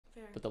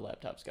Fair. but the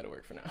laptop's got to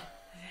work for now.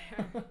 Fair.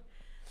 I'm getting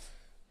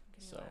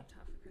So. a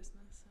laptop for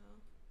Christmas, so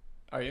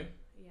Are you?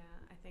 yeah,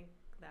 I think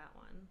that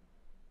one.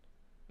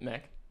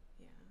 Mac?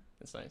 Yeah.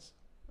 That's nice.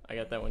 I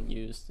got that one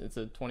used. It's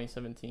a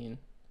 2017.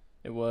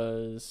 It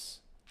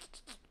was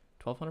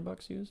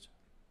 $1,200 used.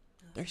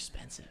 They're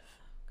expensive.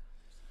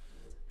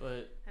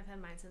 But I've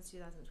had mine since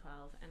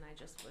 2012, and I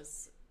just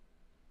was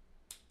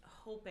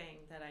hoping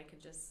that I could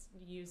just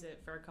use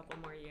it for a couple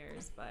more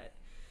years, but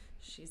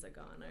she's a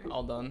goner.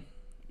 all done.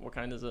 What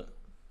kind is it?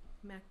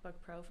 MacBook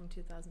Pro from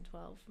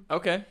 2012.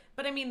 Okay.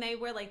 But I mean, they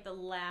were like the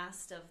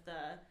last of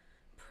the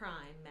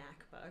prime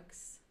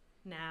MacBooks.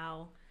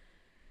 Now,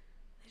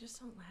 they just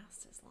don't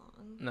last as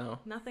long. No.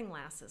 Nothing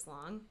lasts as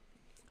long.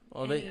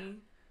 Well,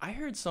 I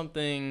heard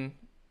something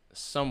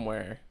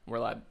somewhere. We're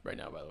live right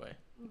now, by the way.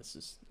 This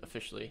is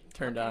officially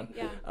turned on.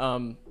 Yeah.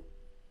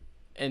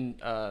 And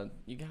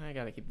you kind of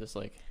got to keep this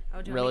like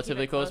Oh, do you want me to keep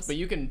relatively it close, but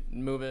you can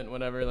move it,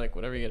 whatever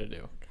you got to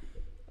do.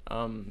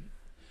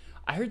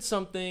 I heard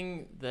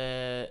something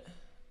that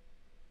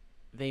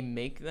they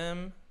make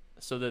them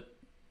so that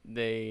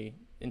they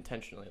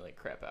intentionally like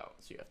crap out,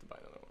 so you have to buy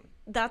another one.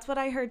 That's what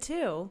I heard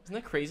too. Isn't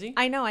that crazy?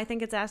 I know. I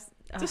think it's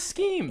It's a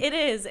scheme. It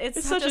is.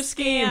 It's such a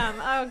scheme. scam.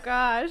 Oh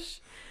gosh.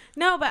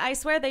 No, but I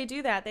swear they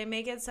do that. They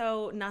make it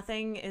so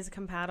nothing is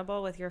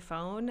compatible with your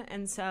phone,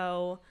 and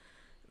so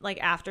like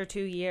after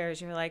 2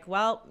 years, you're like,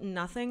 well,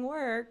 nothing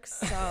works,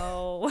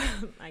 so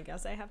I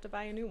guess I have to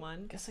buy a new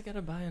one. Guess I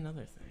gotta buy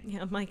another thing.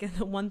 Yeah, I'm like,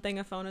 the one thing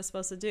a phone is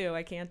supposed to do,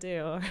 I can't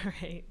do. All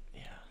right.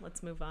 Yeah.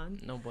 Let's move on.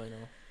 No bueno.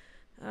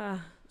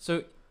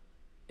 So,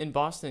 in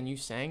Boston, you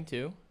sang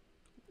too?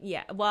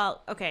 Yeah.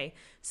 Well, okay.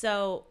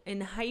 So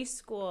in high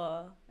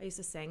school, I used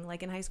to sing.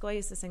 Like in high school, I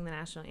used to sing the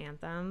national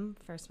anthem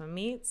for swim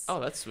meets. Oh,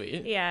 that's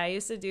sweet. Yeah, I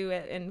used to do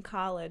it in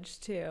college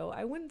too.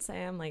 I wouldn't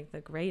say I'm like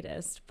the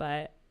greatest,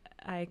 but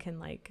I can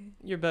like...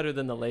 You're better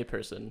than the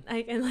layperson.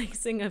 I can like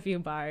sing a few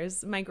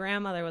bars. My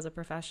grandmother was a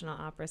professional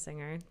opera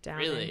singer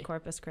down in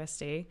Corpus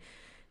Christi.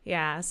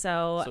 Yeah,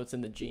 so it's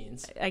in the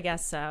genes. I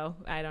guess so.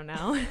 I don't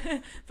know.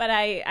 But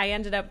I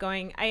ended up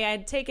going... I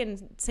had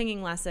taken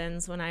singing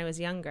lessons when I was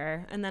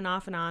younger, and then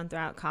off and on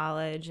throughout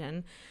college.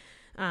 And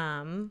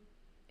when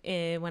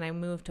I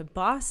moved to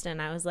Boston,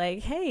 I was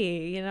like,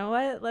 hey, you know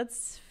what?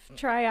 Let's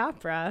try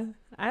opera.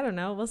 I don't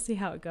know. We'll see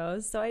how it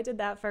goes. So I did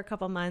that for a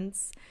couple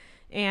months,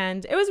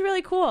 and it was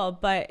really cool.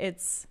 But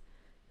it's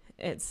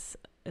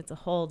a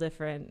whole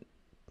different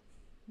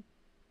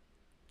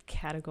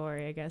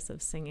category, I guess,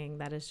 of singing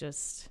that is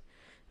just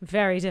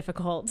very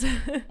difficult.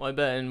 Well, I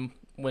bet, and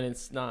when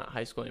it's not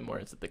high school anymore,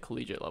 it's at the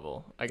collegiate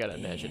level. I gotta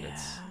imagine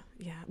it's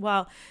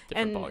well,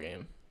 different ball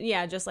game.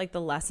 Yeah, just like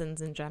the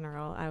lessons in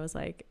general. I was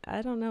like,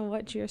 I don't know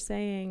what you're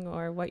saying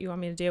or what you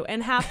want me to do.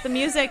 And half the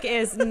music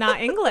is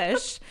not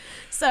English.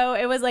 So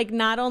it was like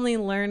not only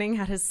learning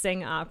how to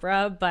sing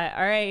opera, but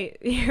all right,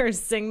 here,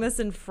 sing this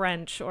in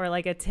French or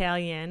like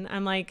Italian.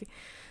 I'm like,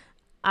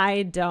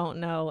 I don't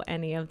know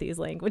any of these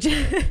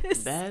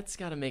languages. That's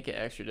got to make it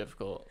extra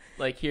difficult.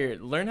 Like, here,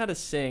 learn how to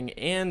sing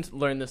and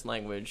learn this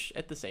language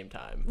at the same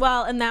time.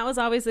 Well, and that was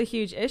always a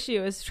huge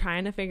issue, is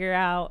trying to figure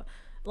out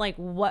like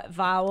what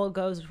vowel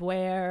goes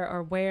where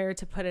or where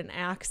to put an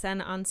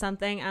accent on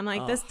something. I'm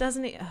like, this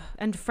doesn't...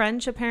 And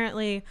French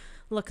apparently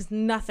looks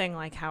nothing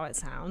like how it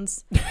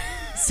sounds.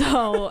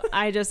 So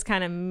I just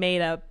kind of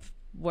made up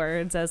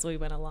words as we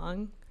went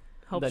along.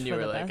 Then you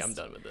were like, best. I'm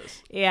done with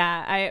this.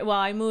 Yeah.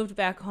 I moved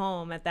back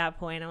home at that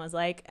point. I was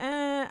like,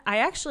 I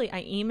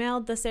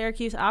emailed the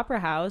Syracuse Opera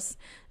House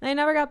and they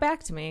never got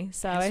back to me.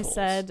 So Assholes. I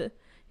said,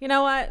 you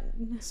know what?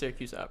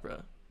 Syracuse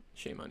Opera,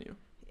 shame on you.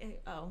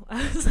 Oh,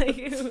 I was like,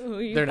 who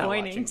are you They're not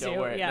pointing watching, to? don't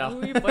worry, Yeah, no.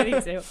 who are you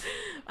pointing to?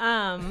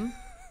 I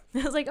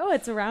was like, oh,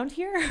 it's around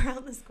here,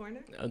 around this corner.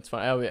 It's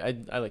fine.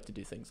 I like to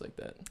do things like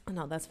that.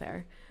 No, that's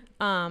fair.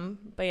 But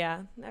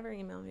yeah, never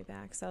emailed me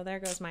back. So there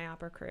goes my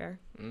opera career.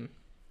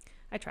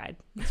 I tried.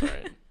 That's all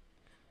right.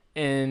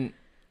 And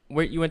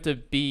where you went to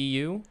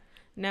BU?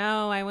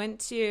 No, I went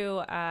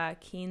to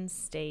Keene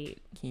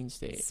State. Keene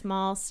State.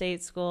 Small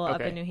state school up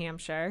Okay. in New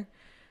Hampshire.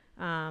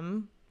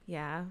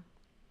 Yeah.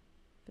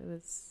 It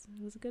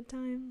was a good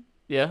time.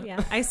 Yeah?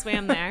 Yeah, I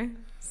swam there.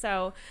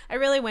 So I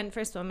really went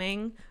for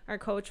swimming. Our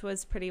coach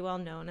was pretty well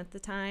known at the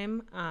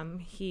time.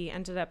 He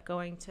ended up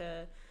going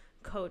to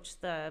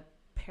coach the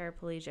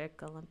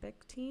paraplegic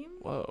Olympic team.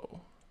 Whoa.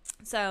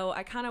 So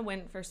I kind of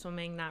went for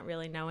swimming, not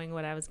really knowing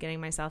what I was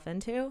getting myself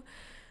into.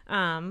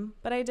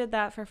 But I did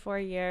that for 4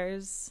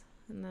 years,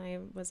 and I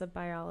was a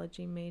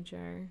biology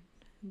major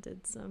and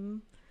did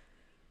some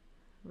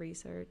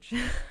research.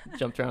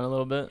 Jumped around a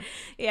little bit?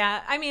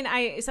 Yeah. I mean,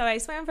 I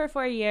swam for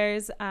 4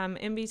 years.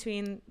 In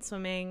between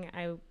swimming,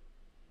 I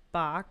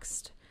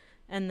boxed,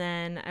 and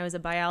then I was a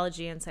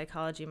biology and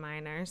psychology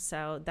minor.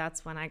 So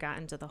that's when I got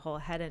into the whole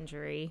head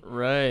injury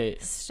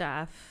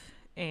stuff.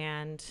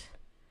 And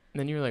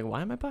then you were like,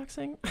 why am I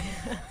boxing?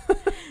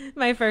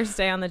 my first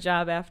day on the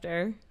job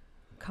after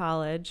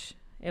college,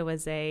 it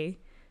was a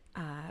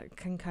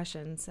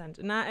concussion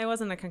center. It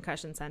wasn't a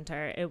concussion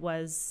center. It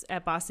was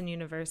at Boston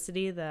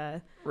University,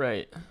 the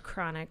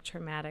Chronic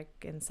Traumatic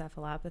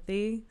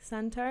Encephalopathy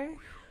Center.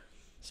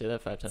 Say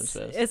that 5 times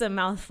fast. It's a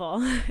mouthful.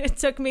 It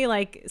took me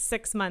like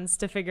 6 months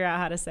to figure out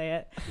how to say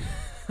it.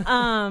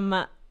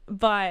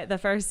 But the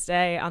first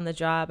day on the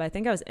job, I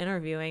think I was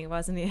interviewing.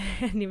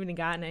 Hadn't even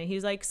gotten it. He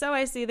was like, "So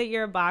I see that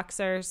you're a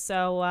boxer.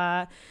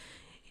 So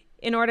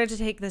in order to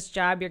take this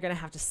job, you're going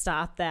to have to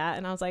stop that."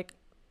 And I was like,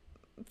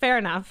 fair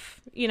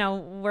enough. You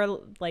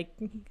know,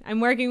 I'm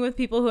working with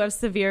people who have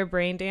severe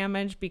brain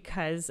damage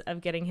because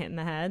of getting hit in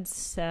the head.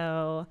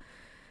 So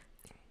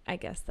I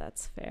guess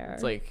that's fair.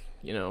 It's like,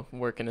 you know,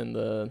 working in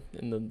the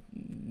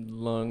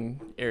lung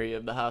area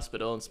of the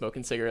hospital and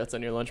smoking cigarettes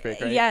on your lunch break,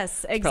 right?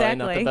 Yes, it's exactly.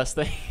 Probably not the best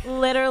thing.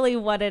 Literally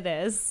what it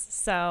is.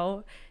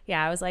 So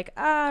yeah, I was like,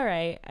 all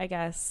right, I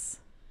guess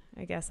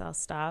I'll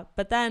stop.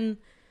 But then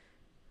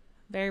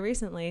very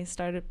recently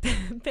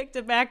picked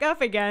it back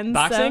up again.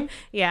 Boxing? So,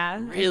 yeah.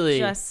 Really?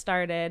 Just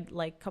started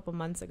like a couple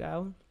months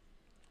ago.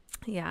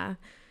 Yeah.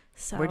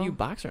 So where do you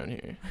box around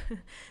here?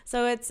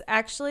 So it's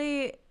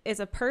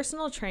a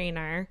personal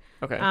trainer.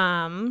 Okay.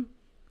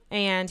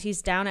 And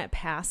he's down at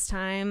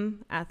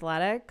Pastime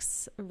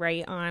Athletics,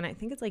 right on, I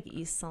think it's like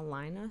East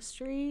Salina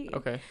Street.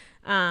 Okay.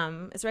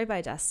 It's right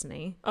by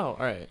Destiny. Oh, all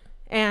right.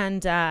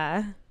 And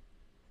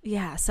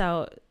yeah,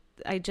 so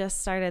I just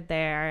started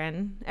there,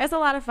 and it's a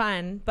lot of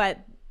fun.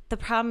 But the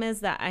problem is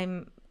that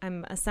I'm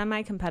a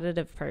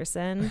semi-competitive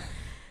person.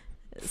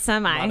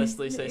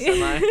 Honestly, say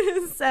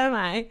semi.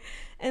 Semi.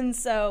 And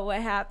so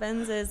what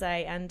happens is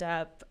I end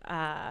up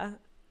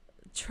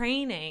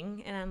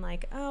training, and I'm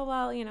like, oh,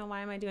 well, you know,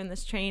 why am I doing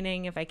this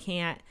training if I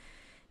can't,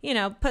 you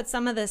know, put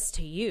some of this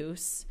to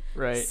use?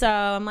 Right. So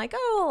I'm like,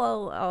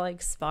 oh, I'll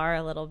like spar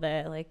a little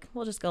bit. Like,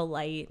 we'll just go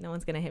light. No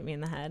one's going to hit me in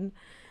the head.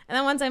 And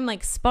then once I'm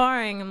like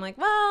sparring, I'm like,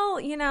 well,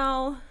 you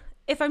know,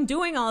 if I'm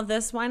doing all of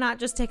this, why not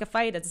just take a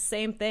fight? It's the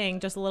same thing,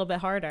 just a little bit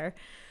harder.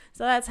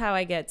 So that's how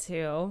I get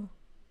to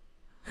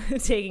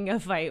taking a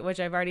fight,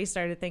 which I've already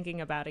started thinking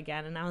about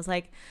again. And I was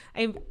like,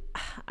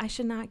 I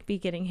should not be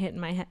getting hit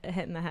in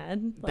the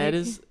head. Like, that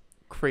is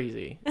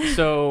crazy.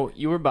 So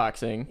you were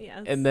boxing,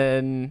 yes. And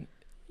then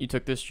you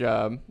took this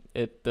job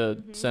at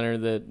the center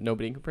that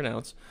nobody can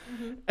pronounce.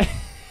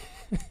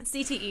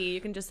 CTE.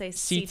 You can just say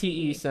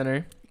CTE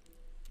Center.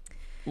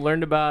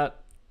 Learned about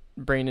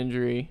brain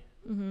injury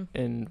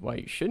and why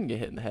you shouldn't get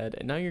hit in the head,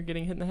 and now you're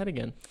getting hit in the head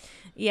again.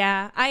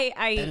 Yeah,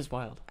 that is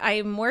wild.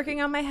 I'm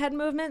working on my head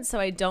movement so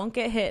I don't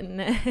get hit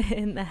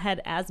in the head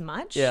as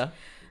much. Yeah.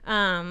 The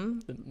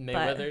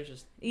Mayweather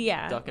just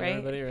ducking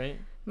everybody, right?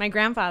 My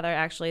grandfather,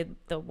 actually,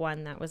 the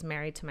one that was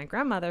married to my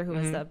grandmother, who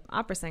was the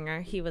opera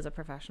singer, he was a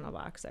professional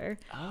boxer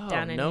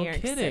down in New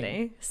York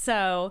City.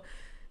 So,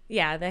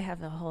 yeah, they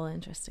have a whole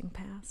interesting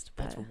past.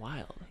 But, that's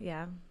wild.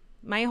 Yeah.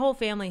 My whole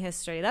family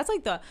history. That's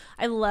like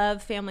I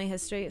love family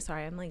history.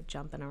 Sorry, I'm like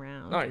jumping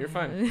around. No, you're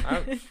fine.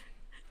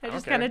 I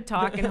just kind of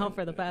talk and hope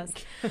for the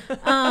best.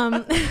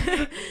 But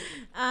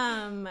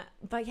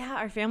yeah,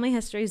 our family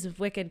history is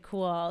wicked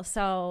cool.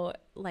 So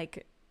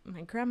like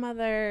my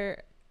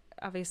grandmother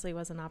obviously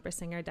was an opera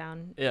singer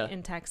down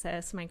in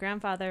Texas. My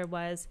grandfather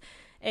was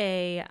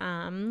a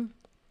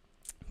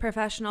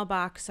professional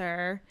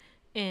boxer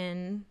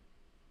in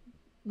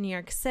New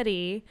York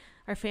City.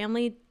 Our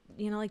family,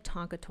 you know, like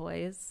Tonka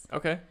toys.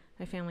 Okay.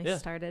 My family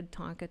started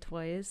Tonka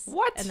toys.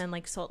 What? And then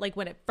like sold, like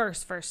when it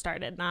first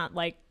started, not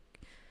like,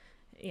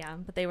 yeah,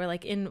 but they were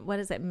like in, what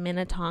is it,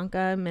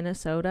 Minnetonka,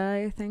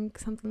 Minnesota, I think,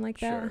 something like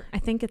that. Sure. I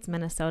think it's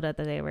Minnesota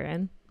that they were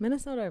in.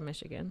 Minnesota or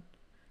Michigan?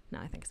 No,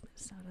 I think it's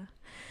Minnesota.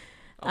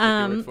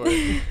 I'll take your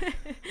word for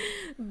it.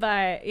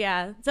 But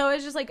yeah, so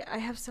it's just like I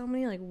have so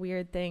many like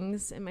weird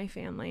things in my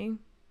family.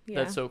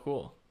 Yeah. That's so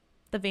cool.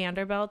 The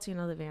Vanderbilts, you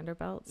know the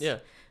Vanderbilts? Yeah.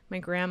 My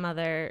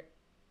grandmother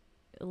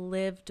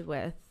lived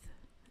with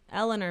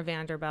Eleanor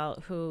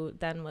Vanderbilt, who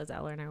then was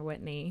Eleanor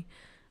Whitney.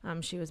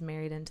 She was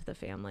married into the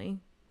family.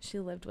 She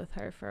lived with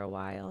her for a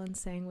while and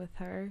sang with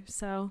her.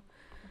 So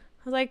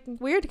I was like,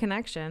 weird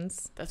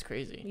connections. That's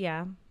crazy.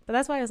 Yeah. But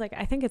that's why I was like,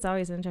 I think it's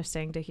always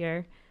interesting to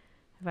hear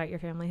about your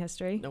family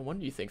history. No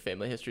wonder you think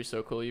family history is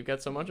so cool. You've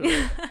got so much of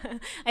it.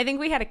 I think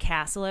we had a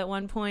castle at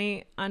one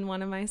point on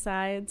one of my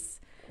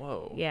sides.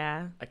 Whoa.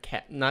 Yeah.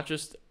 Not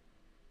just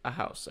a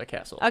house, a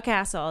castle. A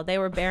castle. They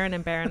were Baron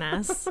and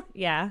Baroness.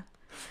 Yeah.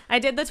 I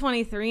did the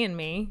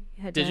 23andMe.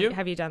 Did you?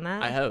 Have you done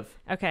that? I have.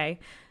 Okay.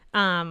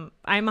 I'm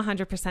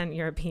 100%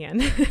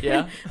 European.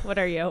 Yeah. What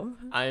are you?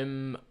 I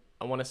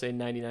want to say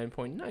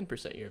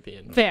 99.9%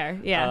 European. Fair.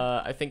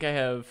 Yeah. I think I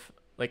have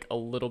like a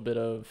little bit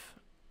of,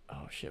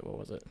 oh shit, what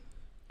was it?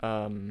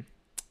 I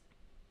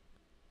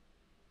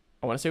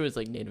want to say it was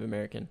like Native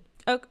American.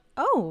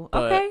 Oh,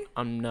 but okay.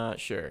 I'm not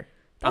sure.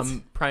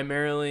 I'm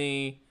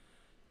primarily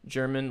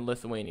German,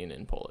 Lithuanian,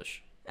 and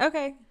Polish.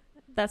 Okay.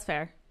 That's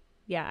fair.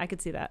 Yeah, I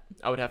could see that.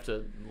 I would have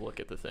to look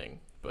at the thing,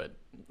 but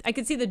I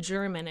could see the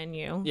German in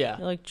you. Yeah.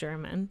 You look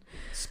German.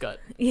 Scut.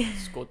 Yeah.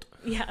 Scot.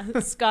 Yeah,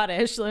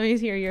 Scottish. Let me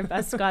hear your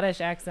best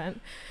Scottish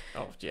accent.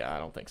 Oh, yeah, I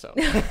don't think so.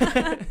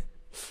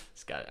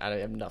 Scott, I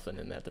have nothing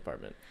in that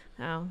department.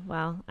 Oh,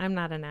 well, I'm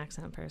not an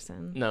accent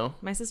person. No?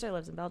 My sister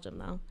lives in Belgium,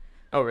 though.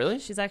 Oh, really?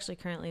 She's actually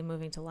currently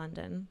moving to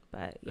London,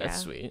 but yeah. That's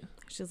sweet.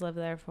 She's lived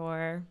there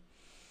for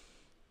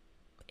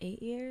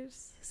 6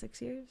 years,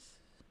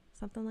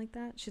 something like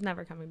that. She's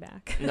never coming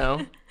back.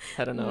 No?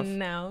 Had enough?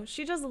 No.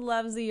 She just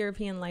loves the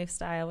European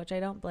lifestyle, which I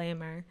don't blame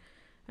her.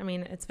 I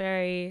mean, it's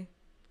very...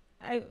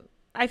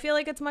 I feel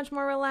like it's much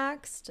more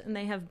relaxed, and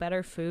they have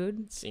better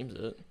food. Seems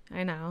it.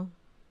 I know.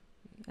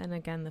 And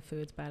again, the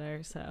food's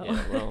better, so...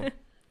 Yeah, well,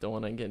 don't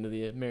want to get into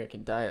the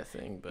American diet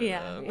thing, but...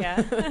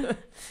 Yeah.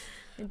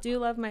 I do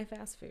love my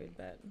fast food,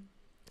 but...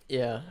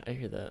 Yeah, I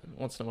hear that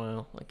once in a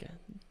while, like a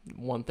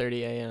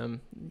 1:30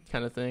 a.m.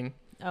 kind of thing.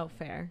 Oh,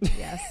 fair.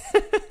 Yes.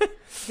 I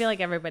feel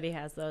like everybody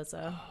has those,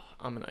 though.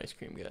 I'm an ice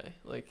cream guy.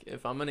 Like,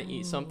 if I'm going to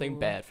eat something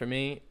bad for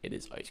me, it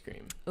is ice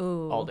cream.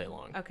 Ooh. All day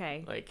long.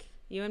 Okay. Like...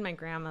 You and my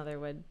grandmother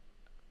would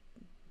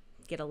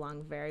get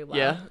along very well.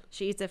 Yeah.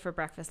 She eats it for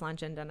breakfast,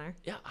 lunch, and dinner.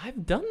 Yeah,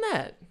 I've done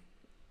that.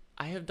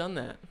 I have done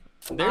that.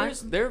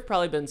 There have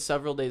probably been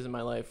several days in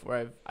my life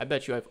where I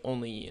bet you I've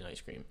only eaten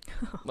ice cream.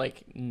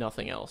 Like,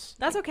 nothing else.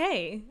 That's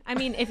okay. I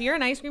mean, if you're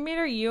an ice cream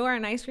eater, you are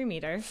an ice cream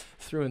eater.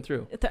 Through and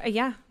through.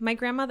 Yeah. My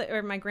grandmother,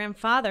 or my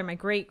grandfather, my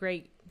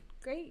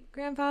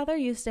great-great-great-grandfather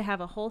used to have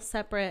a whole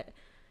separate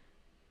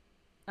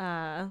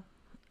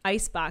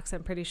ice box,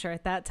 I'm pretty sure,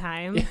 at that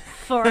time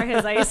for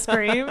his ice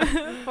cream.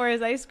 I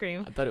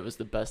bet it was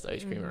the best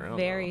ice cream around.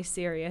 Very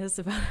serious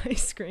about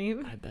ice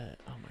cream. I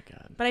bet. Oh my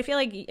god. But I feel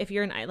like if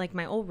you're like,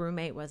 my old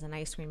roommate was an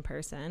ice cream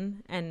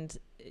person and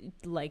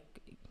like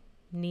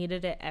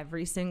needed it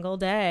every single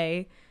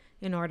day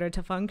in order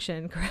to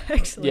function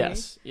correctly.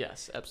 Yes,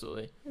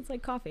 absolutely. It's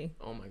like coffee.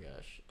 Oh my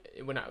gosh.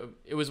 It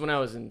was when I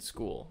was in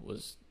school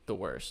was the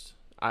worst.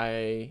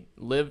 I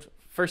lived,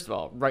 first of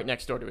all, right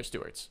next door to a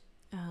Stewart's.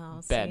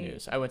 Oh, bad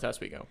news. I went to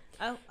Oswego.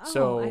 Oh,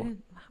 so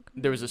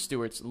there was a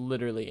Stewart's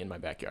literally in my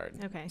backyard.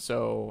 Okay.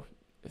 So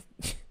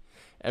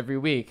every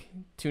week,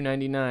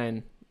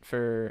 $2.99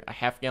 for a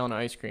half gallon of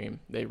ice cream.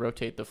 They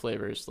rotate the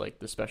flavors, like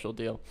the special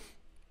deal.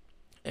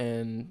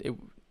 And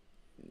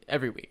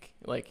every week,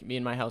 like, me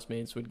and my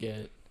housemates would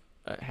get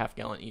a half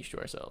gallon each to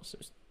ourselves. It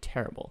was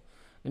terrible.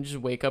 And just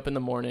wake up in the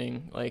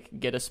morning, like,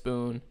 get a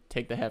spoon,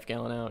 take the half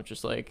gallon out,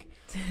 just like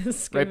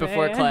right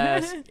before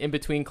class, in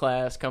between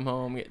class, come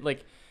home,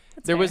 like.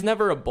 That's there fair. was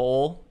never a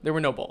bowl. There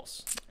were no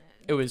bowls.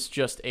 It was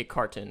just a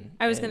carton.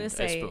 I was going to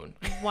say, a spoon.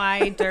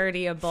 Why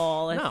dirty a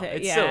bowl? No,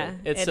 it's silly.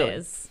 It's silly.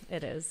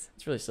 It is.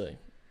 It's really silly.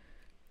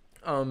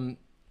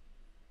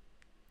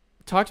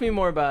 Talk to me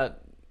more about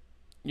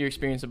your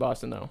experience in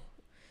Boston, though.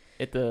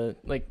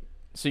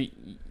 So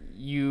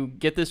you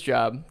get this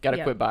job, got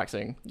to quit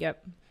boxing.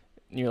 Yep.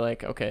 And you're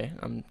like, okay,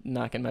 I'm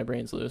knocking my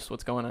brains loose.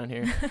 What's going on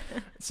here?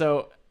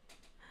 So,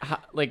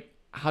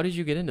 how did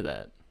you get into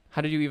that?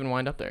 How did you even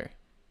wind up there?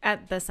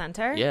 At the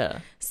center? Yeah.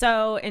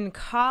 So in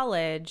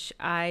college,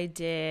 I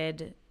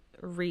did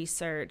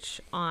research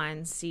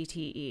on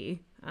CTE.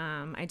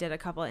 I did a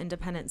couple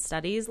independent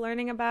studies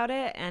learning about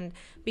it. And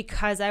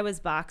because I was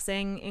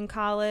boxing in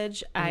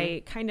college,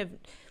 I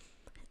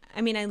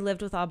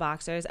lived with all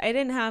boxers. I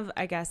didn't have,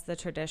 I guess, the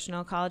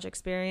traditional college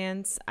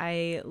experience.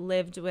 I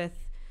lived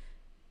with,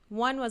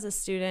 one was a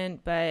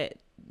student, but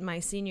my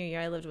senior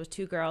year, I lived with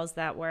two girls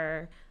that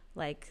were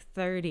like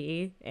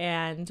 30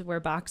 and were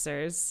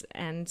boxers,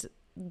 and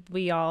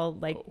we all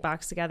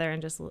boxed together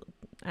and just,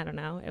 I don't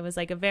know. It was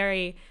like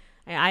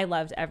I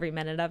loved every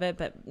minute of it,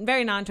 but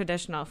very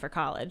non-traditional for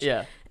college.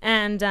 Yeah.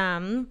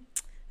 And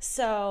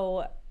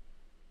so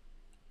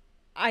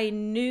I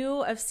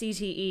knew of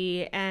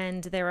CTE,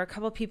 and there were a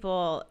couple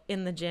people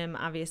in the gym,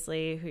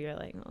 obviously, who you're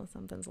like, well,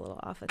 something's a little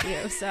off with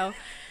you. So,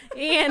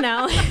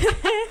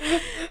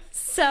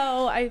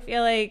 so I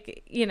feel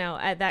like,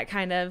 that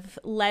kind of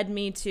led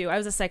me to, I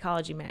was a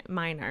psychology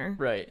minor.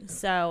 Right.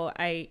 So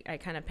I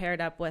kind of paired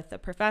up with a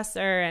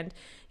professor, and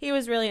he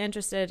was really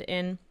interested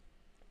in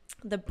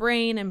the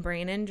brain and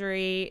brain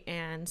injury.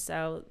 And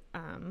so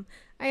I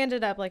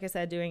ended up, like I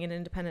said, doing an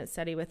independent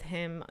study with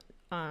him,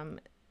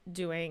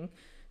 doing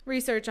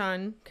research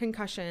on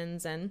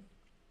concussions and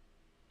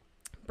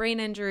brain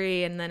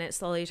injury, and then it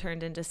slowly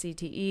turned into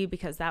CTE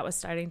because that was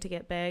starting to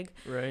get big.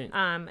 Right.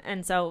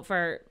 And so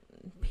for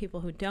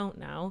people who don't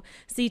know,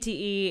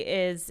 CTE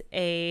is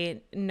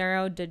a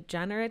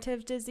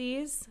neurodegenerative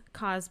disease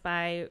caused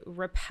by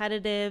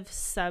repetitive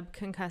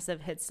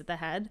subconcussive hits to the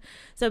head.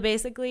 So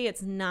basically,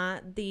 it's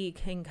not the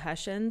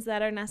concussions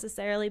that are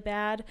necessarily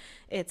bad.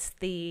 It's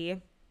the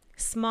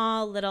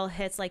small little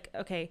hits, like,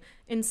 okay,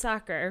 in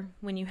soccer,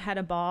 when you hit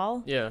a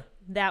ball,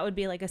 that would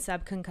be like a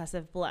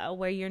subconcussive blow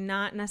where you're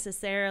not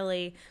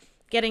necessarily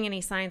getting any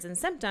signs and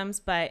symptoms,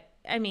 but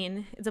I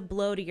mean, it's a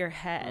blow to your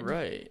head.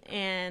 Right.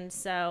 And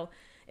so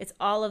it's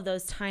all of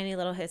those tiny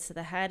little hits to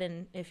the head.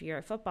 And if you're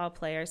a football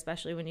player,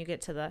 especially when you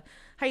get to the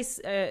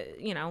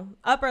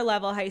upper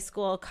level, high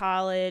school,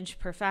 college,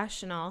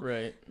 professional,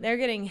 right, they're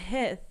getting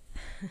hit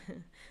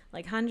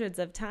like hundreds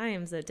of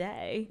times a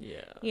day.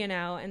 Yeah.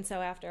 And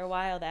so after a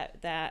while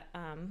that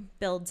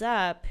builds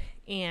up,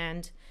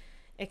 and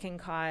It can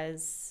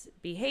cause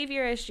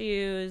behavior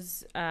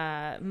issues,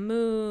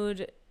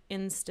 mood,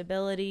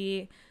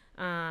 instability,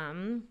 a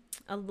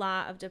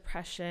lot of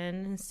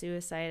depression,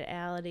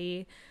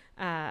 suicidality,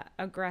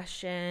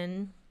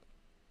 aggression,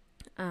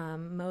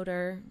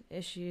 motor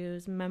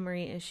issues,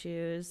 memory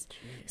issues.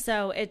 Jeez.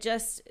 So it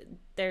just,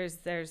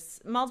 there's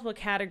multiple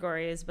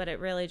categories, but it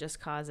really just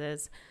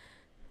causes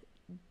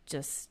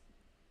just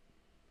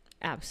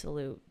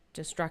absolute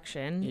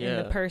destruction in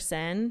the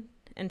person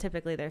and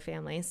typically their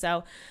family.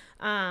 So,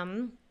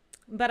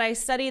 but I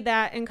studied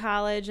that in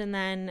college, and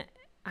then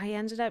I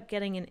ended up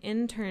getting an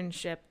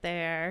internship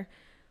there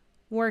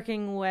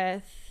working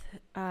with,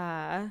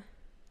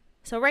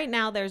 so right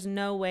now there's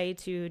no way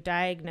to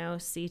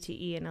diagnose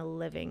CTE in a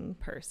living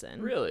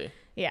person. Really?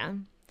 Yeah.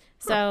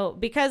 So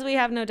because we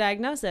have no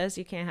diagnosis,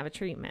 you can't have a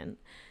treatment.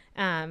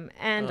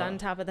 And on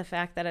top of the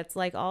fact that it's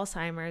like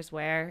Alzheimer's,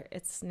 where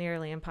it's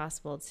nearly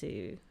impossible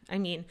to, I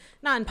mean,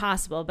 not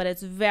impossible, but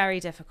it's very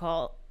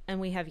difficult. And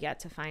we have yet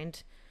to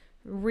find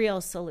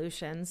real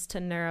solutions to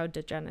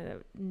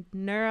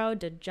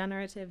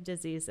neurodegenerative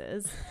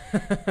diseases.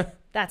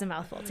 That's a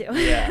mouthful too.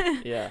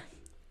 Yeah.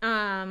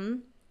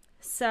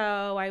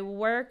 So I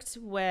worked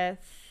with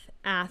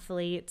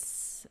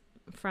athletes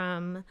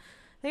from, I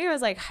think it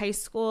was like high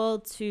school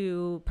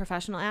to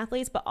professional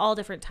athletes, but all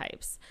different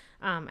types.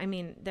 I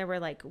mean, there were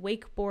like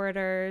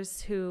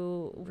wakeboarders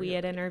who we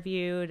had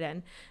interviewed,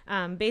 and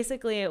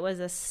basically it was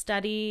a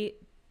study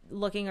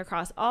looking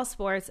across all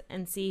sports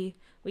and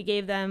we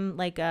gave them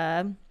like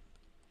a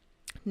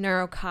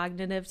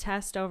neurocognitive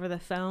test over the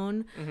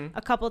phone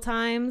a couple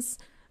times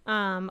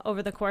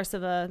over the course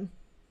of a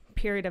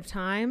period of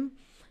time,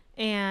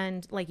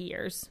 and like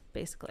years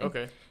basically.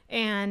 Okay.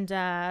 And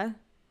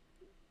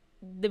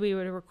we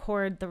would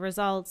record the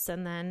results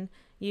and then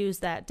use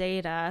that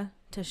data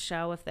to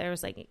show if there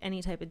was like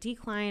any type of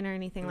decline or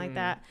anything like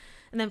that.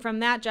 And then from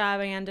that job,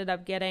 I ended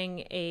up getting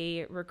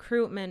a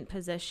recruitment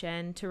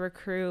position to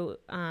recruit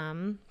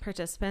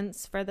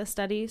participants for the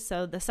study.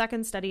 So the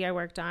second study I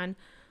worked on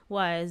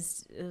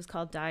was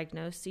called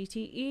Diagnose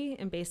CTE.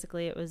 And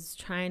basically it was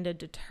trying to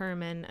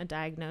determine a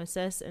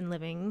diagnosis in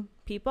living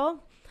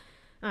people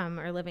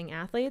or living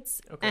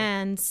athletes. Okay.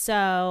 And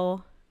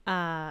so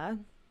I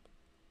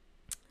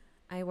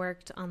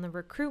worked on the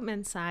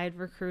recruitment side,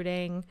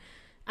 recruiting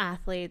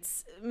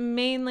athletes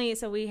mainly.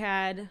 So we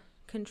had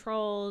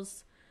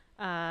controls,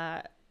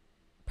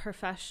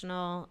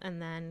 professional,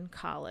 and then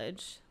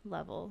college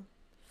level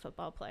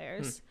football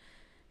players.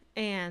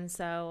 And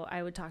so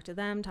I would talk to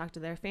them, talk to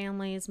their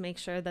families, make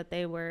sure that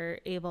they were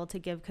able to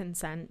give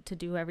consent to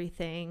do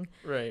everything.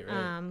 Right.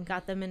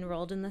 Got them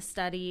enrolled in the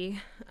study.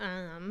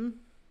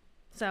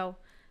 So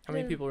how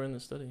many people were in the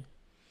study?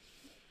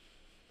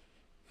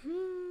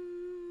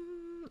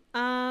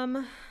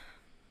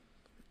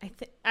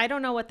 I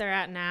don't know what they're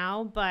at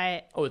now,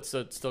 but it's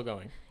still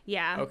going.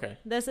 Yeah. Okay.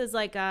 This is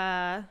like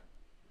a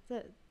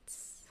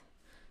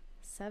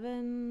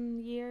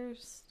 7-year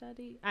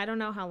study. I don't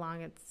know how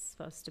long it's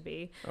supposed to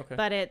be. Okay.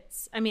 But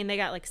they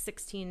got like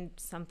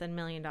 $16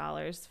 million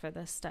for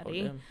this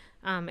study.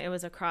 It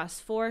was across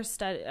four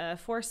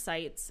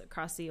sites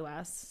across the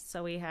U.S.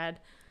 So we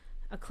had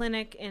a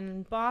clinic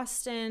in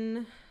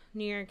Boston,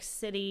 New York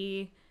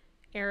City,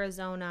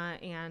 Arizona,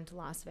 and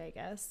Las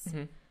Vegas.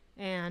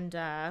 And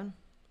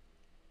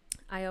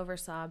I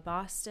oversaw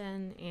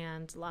Boston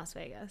and Las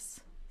Vegas.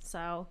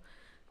 So,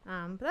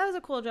 but that was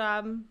a cool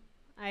job.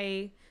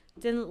 I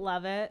didn't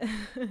love it.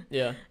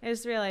 Yeah. I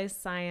just realized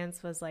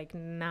science was like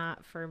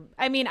not for,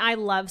 I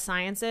love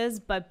sciences,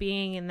 but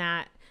being in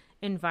that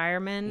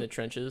environment. In the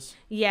trenches.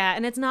 Yeah.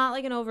 And it's not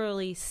like an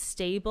overly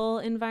stable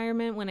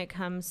environment when it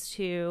comes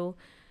to,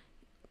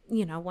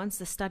 once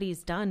the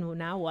study's done,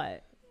 now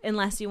what?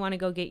 Unless you want to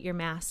go get your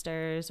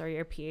master's or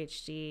your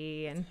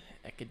PhD and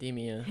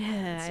academia.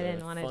 Yeah, I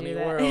didn't want to do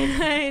that.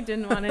 I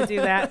didn't want to do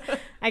that.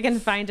 I can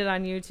find it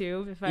on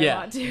YouTube if I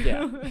want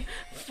to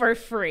for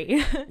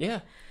free.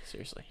 Yeah,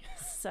 seriously.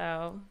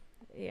 So,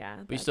 yeah.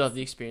 We still have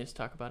the experience to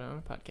talk about it on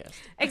a podcast.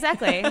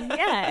 Exactly.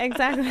 Yeah,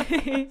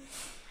 exactly.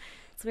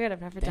 It's weird.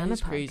 I've never done a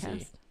podcast.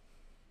 Crazy.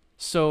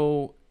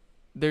 So,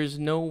 there's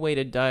no way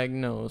to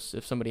diagnose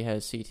if somebody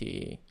has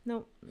CTE.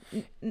 No.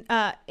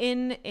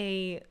 In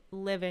a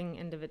living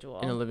individual.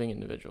 In a living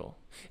individual.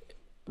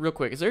 Real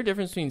quick, is there a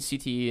difference between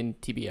CTE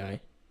and TBI?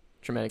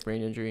 Traumatic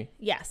brain injury?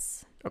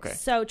 Yes. Okay.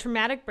 So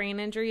traumatic brain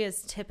injury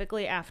is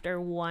typically after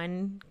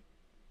one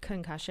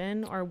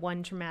concussion or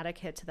one traumatic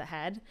hit to the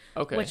head,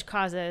 which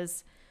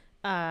causes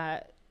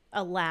a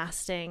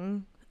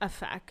lasting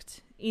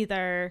effect.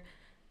 Either,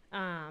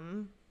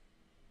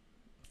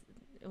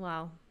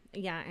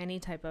 any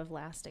type of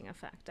lasting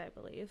effect, I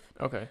believe.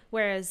 Okay.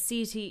 Whereas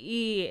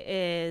CTE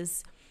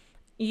is,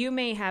 you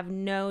may have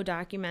no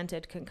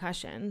documented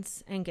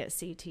concussions and get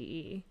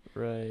CTE.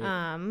 Right.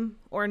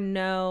 Or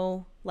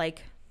no,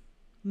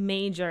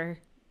 major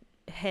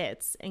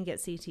hits and get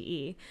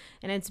CTE.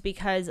 And it's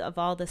because of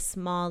all the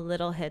small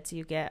little hits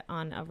you get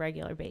on a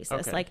regular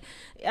basis. Okay.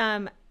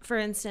 For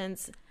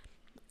instance,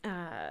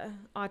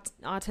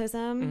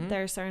 autism.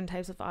 There are certain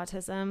types of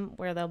autism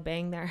where they'll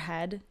bang their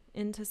head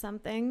into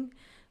something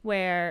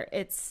where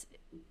it's,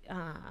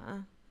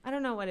 I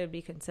don't know what it would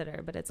be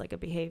considered, but it's like a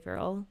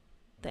behavioral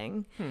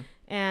thing.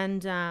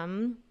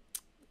 And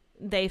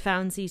they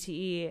found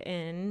CTE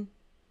in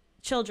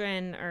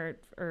children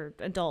or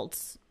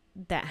adults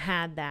that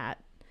had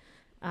that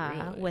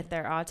Really? with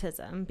their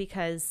autism,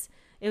 because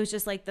it was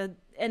just like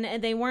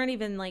and they weren't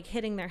even like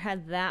hitting their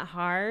head that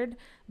hard,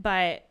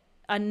 but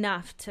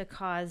enough to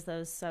cause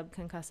those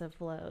subconcussive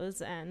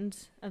blows, and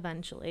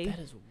eventually. That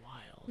is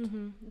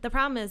wild. The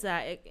problem is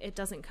that it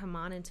doesn't come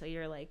on until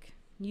you're like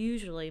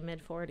usually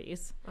mid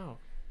 40s. Oh,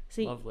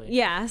 so, lovely.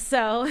 Yeah,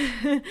 so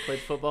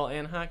Played football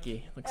and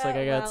hockey. Looks like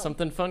I got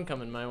something fun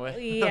coming my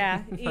way.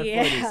 Yeah,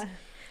 yeah. 40s.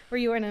 Were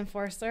you an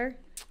enforcer?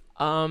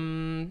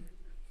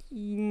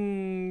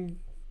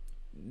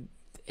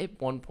 At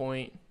one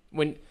point,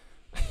 when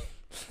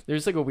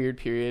there's like a weird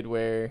period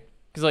where,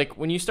 because like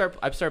when I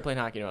started playing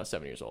hockey when I was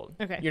 7 years old.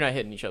 Okay. You're not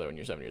hitting each other when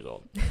you're 7 years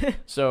old.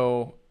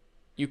 So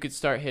you could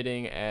start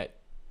hitting at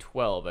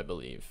 12, I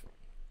believe.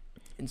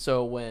 And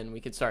so when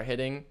we could start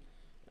hitting,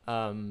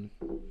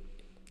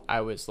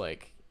 I was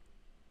like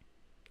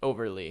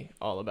overly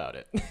all about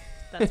it.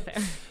 That's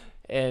fair.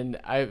 And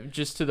I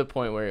just to the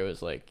point where it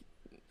was like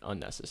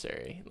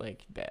unnecessary,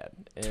 like bad.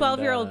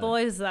 12-year-old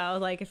boys though,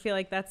 like I feel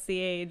like that's the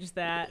age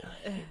that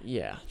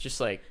yeah, just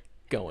like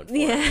going for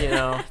it, you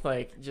know,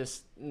 like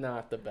just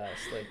not the best.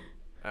 Like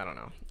I don't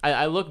know,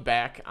 I look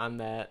back on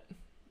that,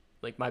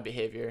 like my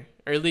behavior,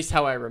 or at least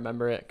how I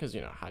remember it, because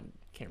you know I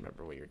can't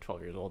remember when you're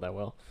 12 years old that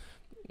well,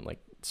 like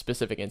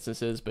specific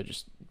instances, but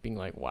just being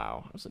like,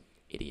 wow, I was an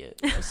idiot,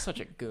 I was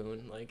such a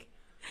goon. Like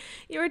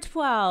you were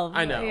 12.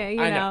 I know,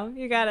 yeah, I know.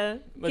 You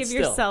gotta But give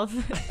still. yourself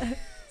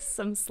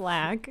some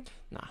slack.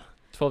 Nah,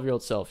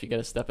 12-year-old self, you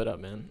gotta step it up,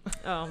 man.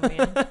 Oh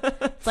man,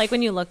 it's like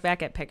when you look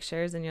back at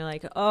pictures and you're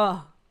like,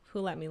 oh, who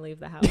let me leave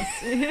the house?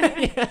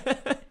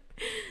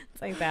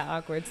 It's like that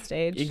awkward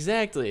stage.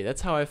 Exactly,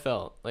 that's how I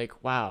felt.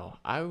 Like, wow,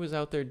 I was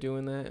out there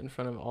doing that in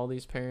front of all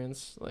these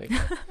parents. Like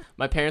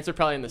my parents are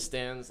probably in the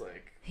stands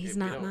like, He's "Hey,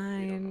 not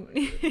mine."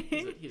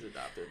 He's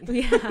adopted.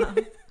 Yeah,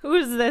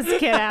 who's this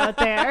kid out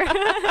there?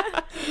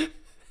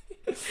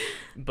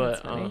 But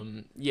That's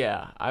funny.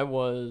 yeah, I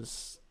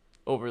was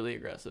overly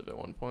aggressive at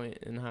one point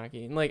in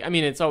hockey. And like, I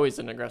mean, it's always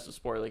an aggressive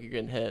sport. Like you're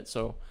getting hit,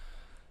 so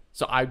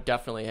I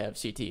definitely have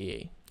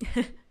CTE.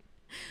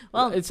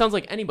 Well, it sounds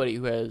like anybody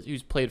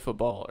who's played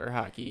football or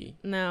hockey.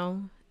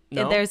 No.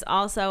 No? There's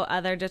also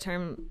other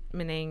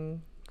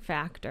determining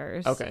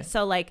factors. Okay.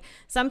 So like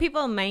some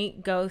people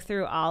might go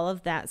through all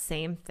of that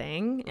same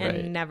thing and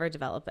Right. never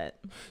develop it.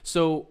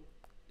 So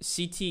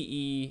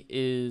CTE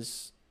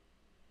is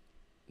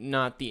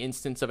not the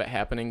instance of it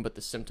happening, but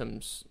the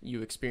symptoms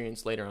you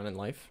experience later on in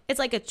life. It's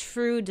like a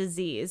true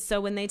disease. So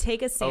when they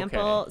take a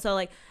sample, Okay. so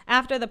like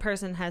after the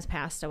person has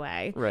passed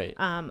away, Right.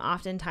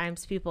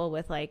 oftentimes people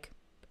with like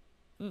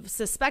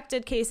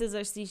suspected cases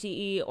of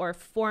CTE or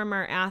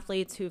former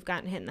athletes who've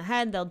gotten hit in the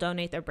head, they'll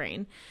donate their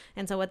brain.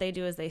 And so what they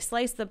do is they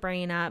slice the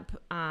brain up,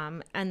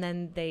 and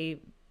then they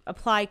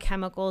apply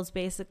chemicals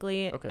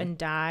basically and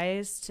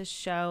dyes to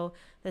show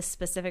the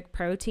specific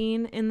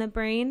protein in the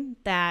brain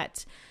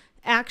that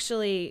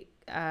actually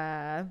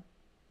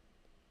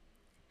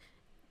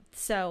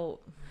so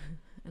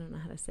I don't know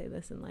how to say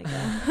this in like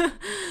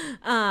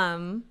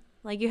a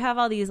like you have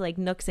all these like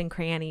nooks and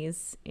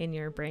crannies in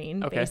your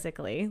brain,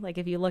 basically. Like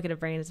if you look at a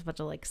brain, it's a bunch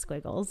of like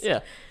squiggles. Yeah.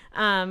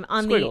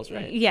 On Squiggles, the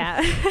right.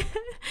 yeah.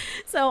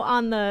 So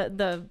on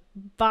the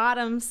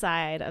bottom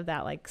side of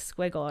that like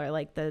squiggle or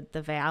like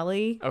the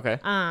valley, Okay.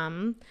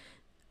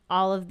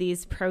 all of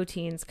these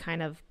proteins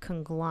kind of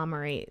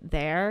conglomerate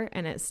there,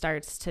 and it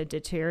starts to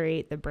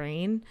deteriorate the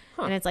brain.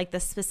 And it's like the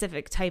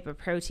specific type of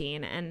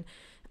protein. And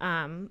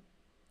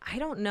I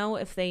don't know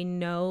if they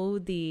know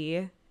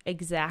the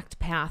exact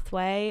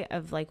pathway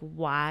of like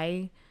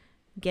why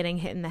getting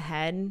hit in the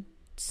head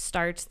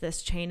starts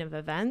this chain of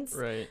events.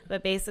 Right.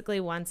 But basically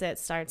once it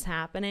starts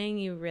happening,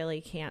 you really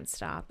can't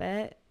stop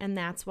it. And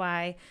that's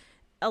why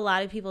a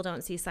lot of people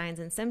don't see signs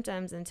and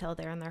symptoms until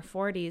they're in their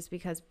 40s,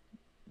 because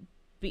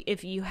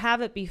if you have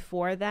it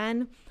before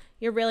then,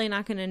 you're really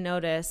not going to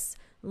notice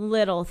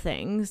little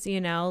things, you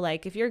know,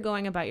 like if you're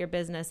going about your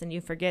business and you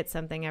forget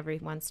something every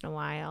once in a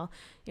while,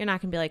 you're not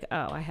gonna be like,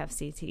 oh, I have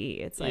CTE.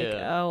 It's like,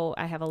 oh,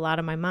 I have a lot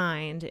on my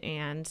mind.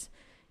 And,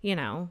 you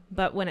know,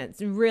 but when it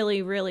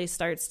really, really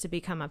starts to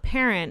become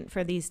apparent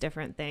for these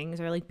different things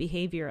or like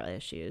behavioral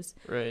issues,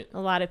 Right. a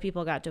lot of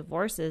people got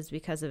divorces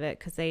because of it,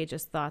 because they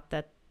just thought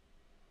that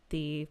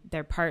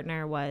their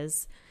partner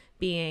was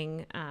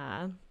being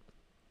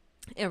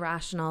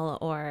irrational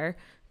or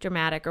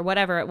dramatic or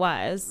whatever it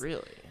was.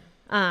 Really?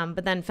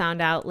 But then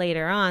found out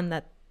later on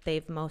that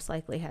they've most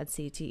likely had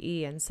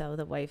CTE, and so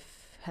the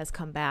wife has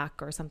come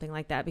back or something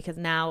like that, because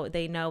now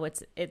they know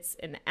it's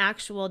an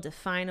actual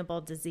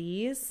definable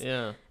disease.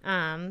 Yeah.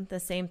 The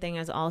same thing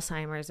as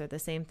Alzheimer's or the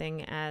same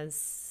thing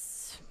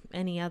as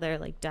any other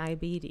like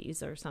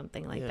diabetes or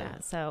something like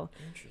that. So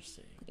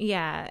Interesting.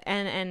 yeah,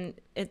 and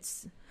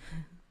it's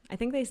I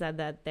think they said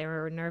that they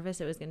were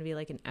nervous it was going to be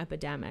like an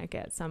epidemic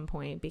at some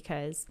point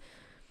because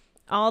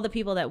all the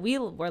people that we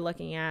were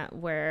looking at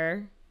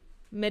were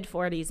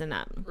mid-40s and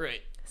up.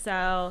 Right.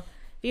 So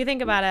if you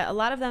think about it, a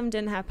lot of them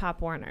didn't have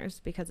Pop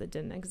Warners because it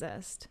didn't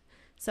exist.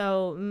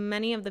 So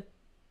many of the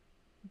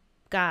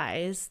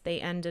guys, they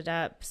ended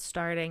up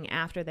starting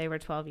after they were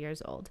 12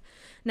 years old.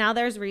 Now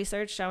there's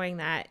research showing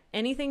that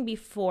anything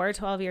before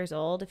 12 years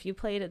old, if you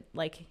played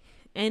like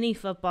any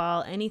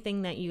football,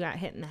 anything that you got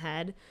hit in the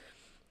head,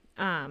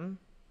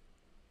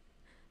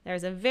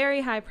 there's a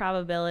very high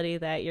probability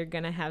that you're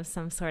going to have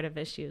some sort of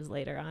issues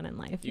later on in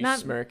life. You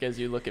smirk as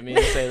you look at me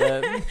and say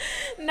that.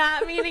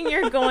 Not meaning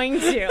you're going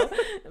to,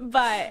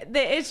 but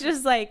it's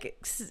just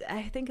like,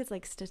 I think it's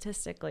like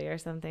statistically or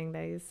something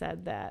they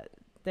said that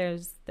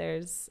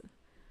there's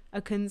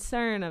a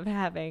concern of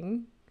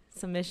having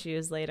some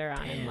issues later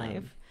on in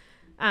life.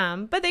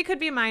 But they could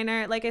be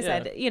minor. Like I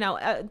said, you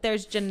know,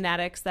 there's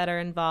genetics that are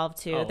involved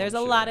too. Oh, there's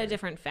a lot of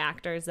different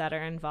factors that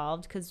are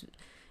involved because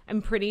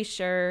I'm pretty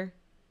sure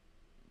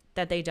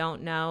that they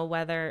don't know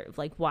whether,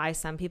 like, why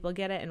some people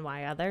get it and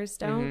why others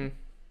don't. Mm-hmm.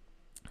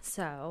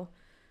 So,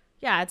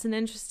 yeah, it's an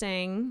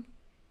interesting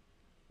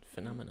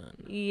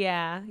phenomenon.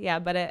 Yeah,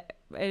 but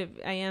I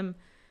am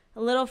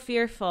a little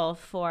fearful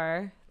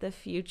for the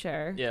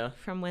future. Yeah.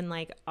 From when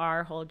like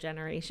our whole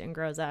generation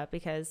grows up,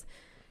 because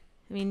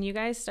I mean, you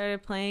guys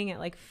started playing at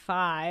like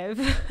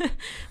 5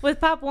 with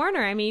Pop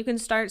Warner. I mean, you can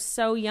start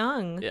so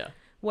young. Yeah.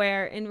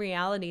 Where in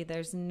reality,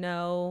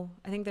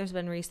 I think there's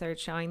been research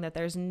showing that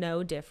there's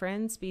no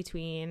difference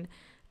between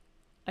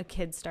a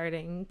kid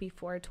starting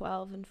before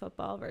 12 in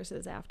football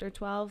versus after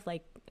 12,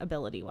 like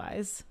ability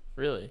wise.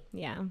 Really?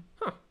 Yeah.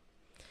 Huh.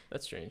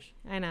 That's strange.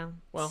 I know.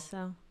 Well,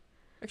 so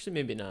actually,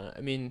 maybe not.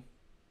 I mean,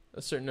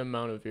 a certain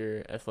amount of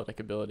your athletic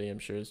ability, I'm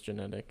sure, is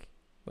genetic.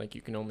 Like,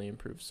 you can only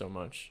improve so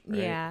much,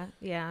 right?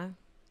 Yeah.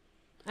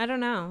 I don't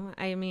know.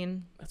 I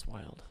mean, that's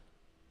wild.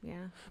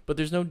 Yeah. But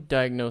there's no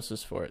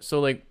diagnosis for it. So,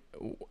 like,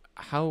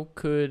 how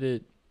could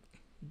it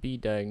be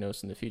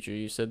diagnosed in the future?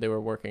 You said they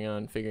were working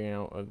on figuring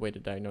out a way to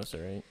diagnose it,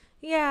 right?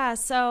 Yeah.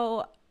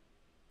 So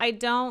I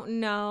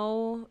don't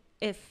know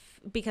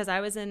because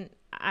I was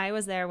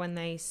there when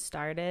they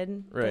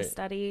started the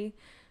study.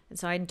 And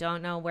so I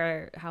don't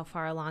know how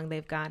far along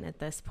they've gotten at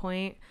this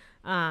point.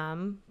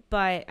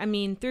 But I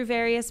mean, through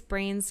various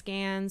brain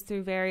scans,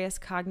 through various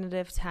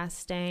cognitive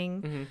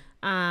testing,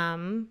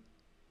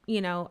 you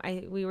know,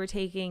 we were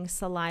taking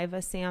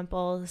saliva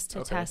samples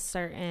to test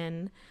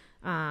certain,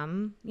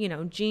 you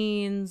know,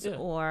 genes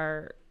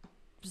or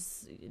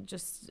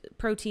just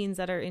proteins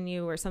that are in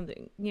you or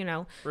something, you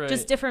know,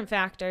 just different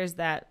factors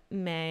that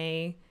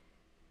may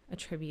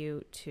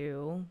attribute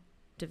to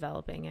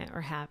developing it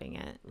or having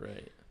it.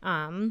 Right.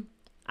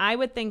 I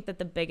would think that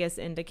the biggest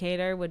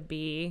indicator would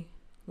be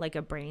like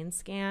a brain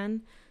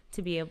scan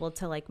to be able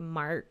to like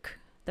mark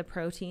the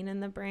protein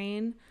in the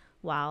brain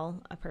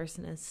while a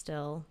person is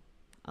still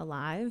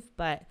alive,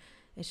 but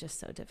it's just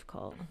so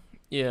difficult.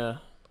 Yeah.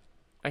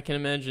 I can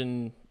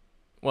imagine,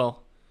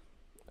 well,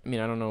 I mean,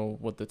 I don't know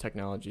what the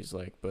technology is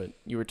like, but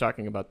you were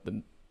talking about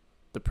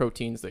the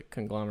proteins that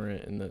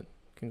conglomerate in the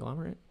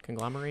conglomerate?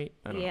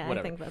 I don't know, whatever.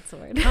 I think that's the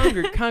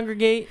word.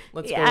 Congregate.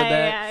 Let's go with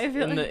that. Yeah, I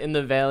feel in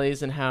the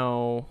valleys, and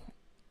how,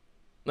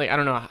 like, I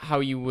don't know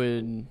how you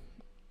would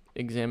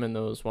examine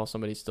those while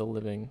somebody's still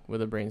living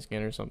with a brain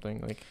scan or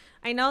something. Like,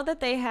 I know that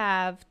they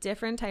have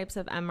different types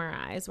of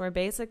MRIs where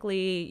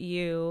basically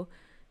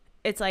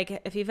it's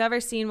like if you've ever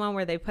seen one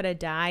where they put a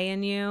dye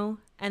in you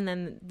and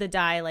then the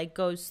dye like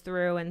goes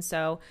through, and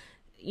so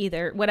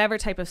either whatever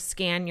type of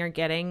scan you're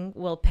getting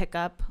will pick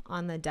up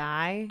on the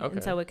dye.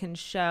 And so it can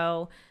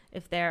show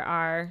if there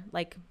are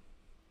like,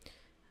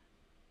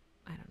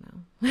 I don't know,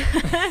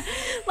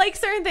 like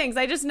certain things.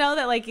 I just know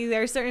that like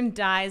there are certain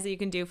dyes that you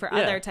can do for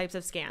other types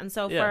of scans.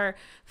 So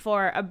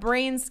for a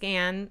brain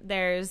scan,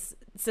 it's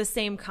the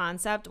same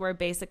concept where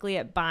basically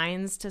it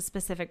binds to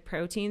specific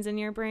proteins in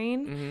your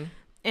brain.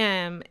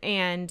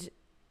 And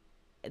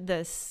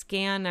the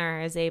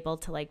scanner is able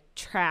to like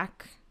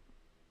track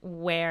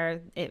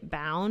where it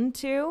bound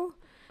to.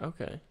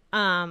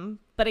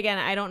 But again,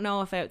 I don't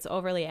know if it's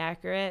overly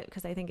accurate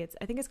because I think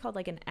it's called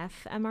like an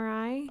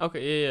fMRI.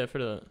 Yeah, for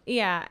that.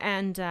 Yeah,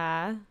 and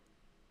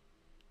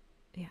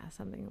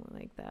something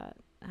like that.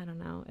 I don't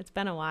know. It's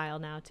been a while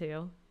now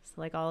too. So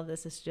like all of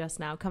this is just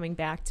now coming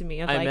back to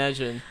me. I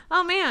imagine.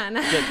 Oh man,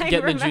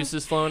 getting the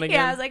juices flowing again.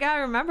 Yeah, I was like, I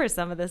remember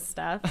some of this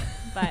stuff,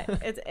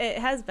 but it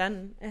has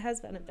been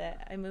a bit.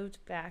 I moved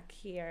back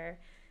here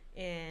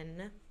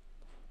in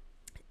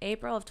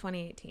April of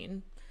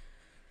 2018.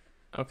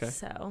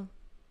 So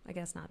I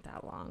guess not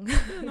that long.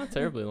 Not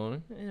terribly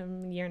long.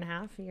 A year and a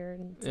half, year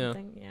and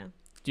something. Yeah.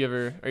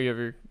 Are you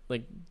ever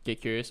like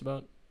get curious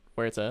about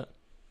where it's at?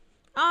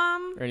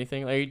 Or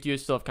anything? Like, do you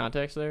still have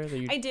contacts there?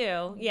 I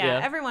do. Yeah.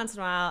 Every once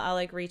in a while I'll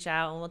like reach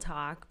out and we'll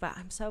talk, but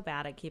I'm so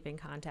bad at keeping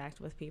contact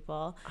with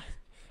people.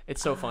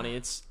 It's so funny.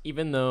 It's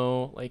even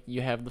though like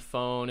you have the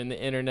phone and the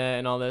internet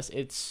and all this,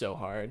 it's so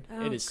hard.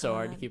 It is so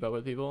hard to keep up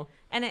with people.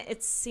 And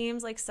it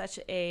seems like such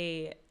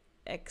a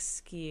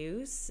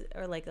excuse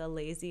or like a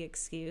lazy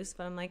excuse,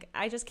 but I'm like,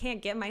 I just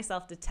can't get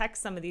myself to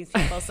text some of these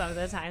people some of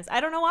the times.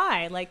 I don't know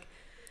why. Like,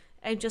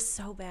 I'm just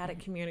so bad at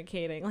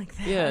communicating like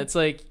that. Yeah, it's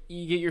like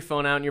you get your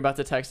phone out and you're about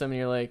to text them and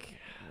you're like,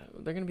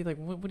 they're gonna be like,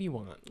 what do you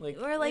want? Like,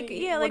 or like,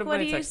 hey, yeah, like what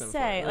do you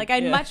say? Like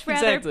I'd much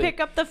rather pick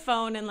up the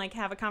phone and like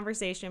have a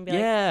conversation and be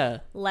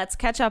like, let's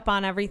catch up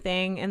on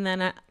everything, and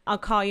then I'll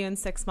call you in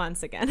 6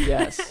 months again.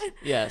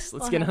 yes,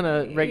 let's get on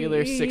a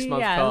regular 6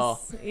 month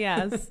call.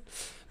 Yes.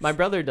 My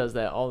brother does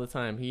that all the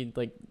time. He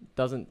like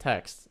doesn't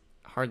text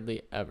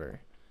hardly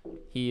ever.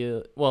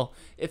 He well,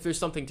 if there's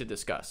something to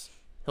discuss,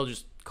 he'll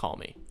just call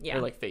me or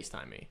like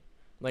FaceTime me.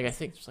 Like, I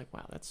think it's like,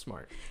 wow, that's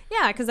smart.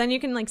 Yeah, because then you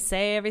can like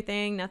say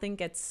everything. Nothing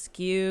gets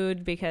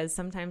skewed, because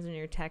sometimes when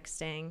you're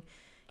texting,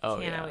 you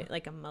can't always,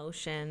 like,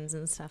 emotions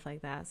and stuff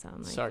like that. So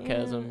I'm like,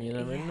 sarcasm, you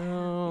never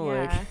know.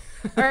 Yeah.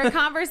 Like, or a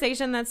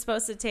conversation that's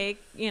supposed to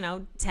take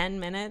 10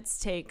 minutes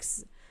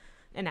takes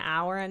an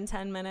hour and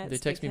 10 minutes. They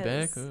text me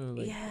back. Oh,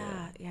 like,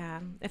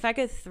 yeah. If I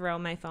could throw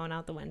my phone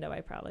out the window,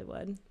 I probably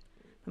would.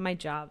 But my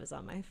job is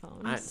on my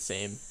phone.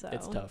 Same. So.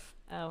 It's tough.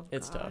 Oh,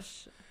 it's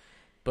gosh. tough.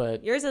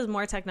 But yours is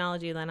more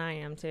technology than I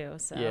am too.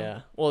 So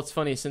yeah. Well, it's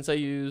funny, since I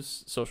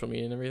use social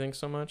media and everything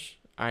so much,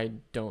 I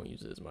don't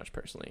use it as much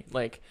personally.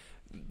 Like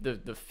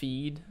the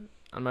feed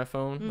on my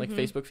phone, like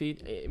Facebook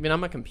feed. I mean, on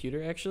my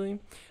computer actually,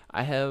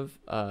 I have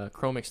a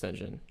Chrome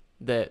extension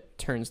that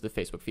turns the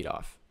Facebook feed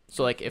off.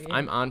 So like if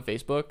I'm on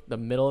Facebook, the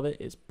middle of it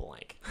is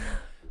blank.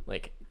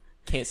 Like,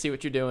 can't see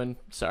what you're doing.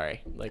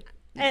 Sorry. Like,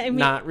 I mean,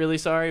 not really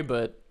sorry,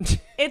 but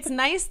it's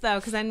nice though,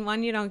 because then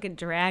one, you don't get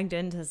dragged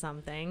into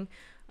something,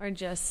 or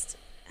just.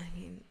 I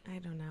mean, I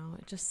don't know.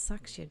 It just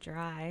sucks you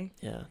dry.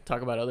 Yeah.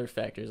 Talk about other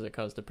factors that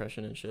cause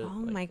depression and shit.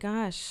 Oh, like, my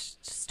gosh.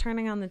 Just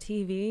turning on the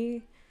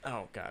TV.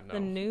 Oh, God, no.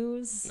 The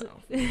news.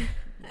 No.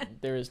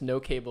 There is no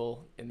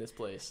cable in this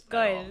place.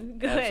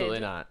 Good. Absolutely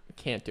not.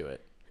 Can't do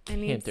it. I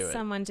need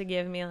someone to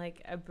give me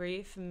like a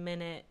brief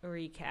minute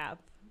recap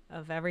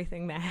of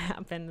everything that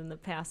happened in the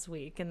past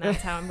week. And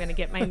that's how I'm going to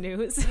get my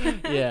news.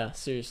 Yeah,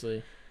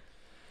 seriously.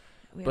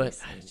 But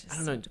I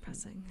don't know.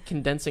 Depressing.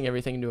 Condensing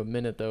everything into a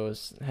minute, though,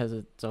 has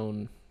its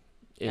own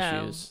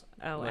issues.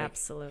 Oh, like,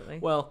 absolutely.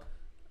 Well,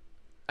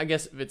 I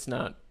guess if it's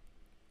not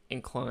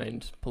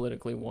inclined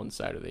politically one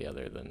side or the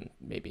other, then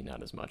maybe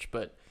not as much.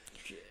 But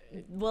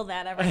will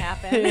that ever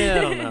happen? Yeah,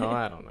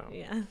 I don't know.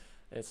 Yeah,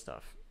 it's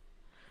tough.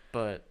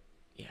 But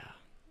yeah,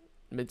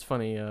 it's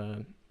funny.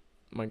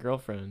 My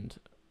girlfriend,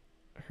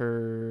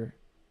 her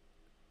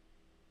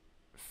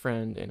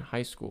friend in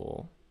high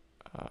school,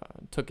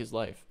 took his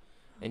life.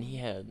 And he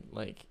had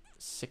like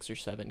 6 or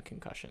 7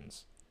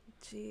 concussions.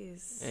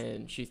 Jeez.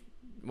 And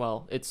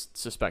it's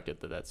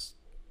suspected that that's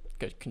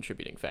a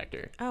contributing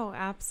factor. Oh,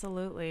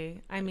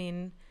 absolutely. I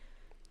mean,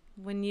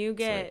 when you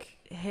get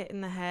hit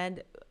in the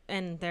head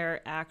and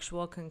they're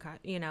actual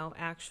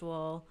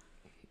actual.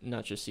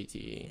 Not just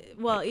CTE.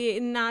 Well,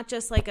 not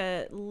just like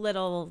a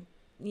little,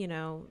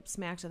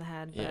 smack to the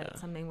head, but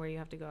something where you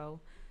have to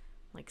go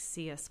like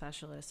see a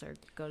specialist or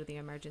go to the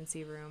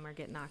emergency room or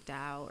get knocked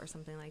out or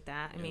something like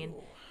that. I mean,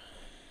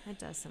 it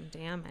does some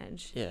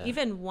damage. Yeah.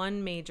 Even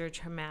one major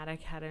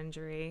traumatic head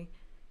injury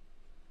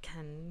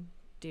can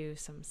do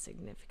some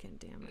significant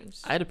damage.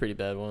 I had a pretty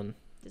bad one.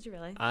 Did you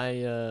really?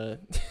 I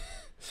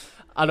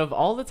out of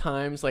all the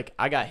times like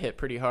I got hit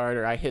pretty hard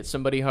or I hit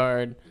somebody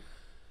hard,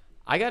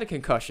 I got a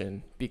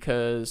concussion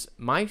because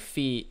my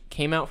feet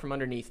came out from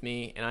underneath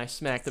me and I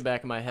smacked the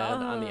back of my head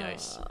on the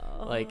ice,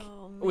 like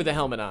with a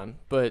helmet on.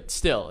 But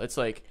still, it's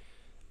like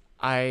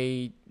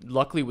I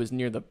luckily was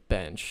near the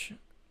bench,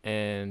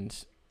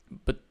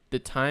 but the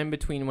time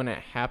between when it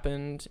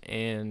happened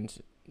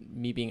and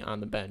me being on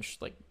the bench,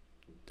 like,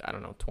 I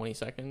don't know, 20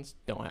 seconds,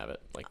 don't have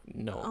it. Like,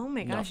 no. Oh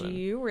my gosh, nothing.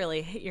 You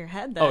really hit your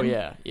head then. Oh,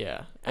 yeah.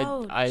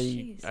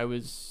 Jeez. I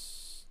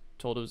was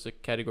told it was a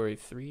category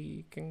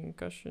 3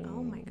 concussion.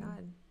 Oh my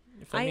God.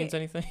 If that means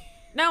anything.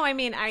 No, I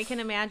mean, I can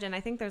imagine.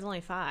 I think there's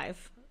only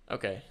 5.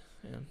 Okay.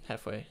 Yeah,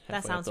 halfway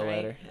that sounds up the right.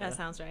 ladder. Yeah. That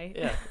sounds right.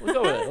 Yeah,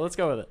 let's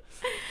go with it.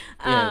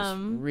 Yeah, it's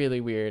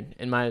really weird.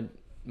 And my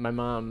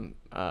mom,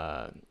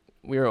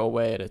 we were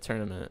away at a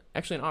tournament,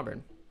 actually in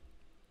Auburn,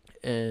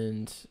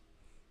 and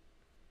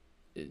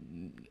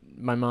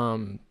my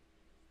mom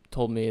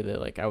told me that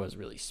like I was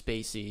really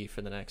spacey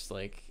for the next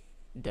like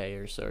day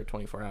or so, or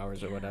 24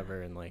 hours or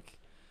whatever, and like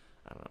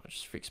I don't know, it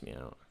just freaks me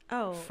out.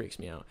 Oh, freaks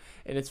me out.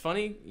 And it's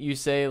funny you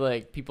say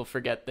like people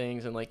forget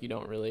things and like you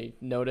don't really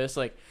notice.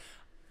 Like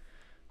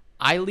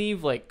I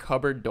leave like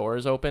cupboard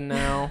doors open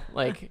now.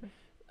 Like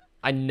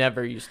I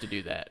never used to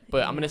do that,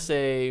 but I'm gonna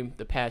say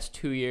the past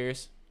 2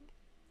 years,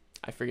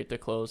 I forget to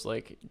close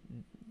like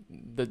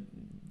the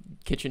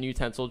kitchen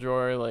utensil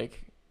drawer.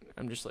 Like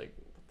I'm just like,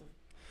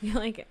 you're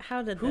like,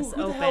 how did this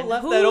open? Who the hell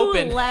left that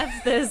open? Who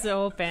left this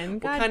open?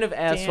 What kind of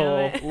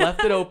asshole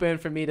left it open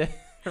for me to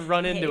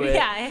run into it?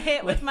 Yeah, I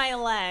hit with my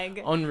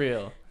leg.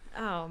 Unreal.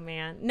 Oh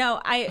man, no.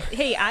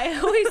 I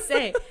always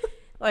say,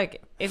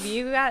 like, if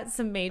you got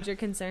some major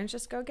concerns,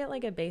 just go get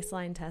like a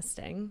baseline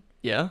testing.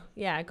 Yeah?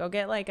 Yeah, go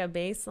get like a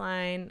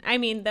baseline. I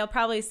mean, they'll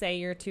probably say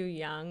you're too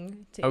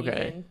young to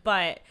even,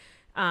 but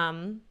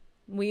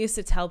We used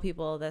to tell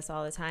people this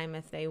all the time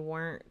if they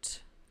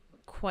weren't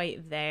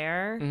quite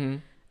there,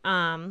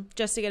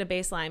 just to get a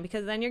baseline,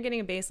 because then you're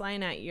getting a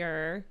baseline at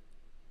your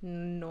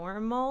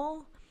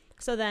normal.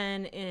 So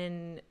then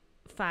in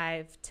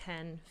 5,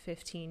 10,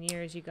 15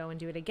 years, you go and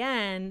do it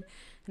again,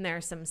 and there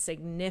are some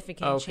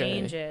significant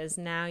changes.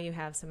 Now you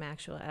have some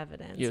actual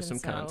evidence. You have some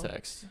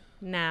context.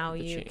 Now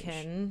you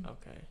can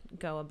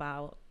go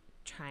about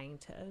trying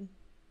to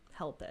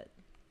help it.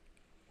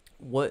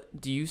 What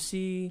do you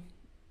see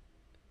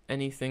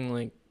anything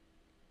like,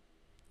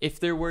 if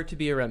there were to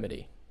be a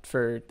remedy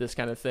for this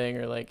kind of thing,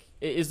 or like,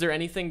 is there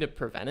anything to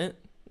prevent it?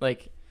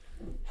 Like,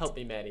 help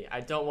me, Maddie.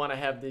 I don't want to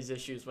have these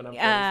issues when I'm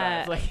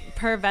 45. Like,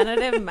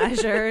 preventative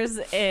measures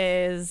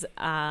is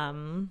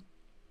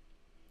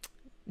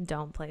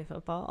don't play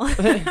football.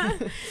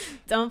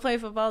 Don't play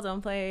football.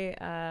 Don't play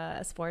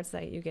sports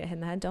that you get hit in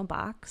the head. Don't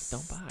box.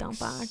 Don't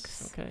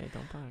box. Okay,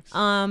 don't box.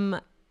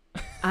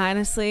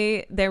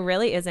 Honestly, there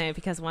really isn't,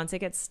 because once it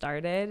gets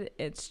started,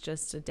 it's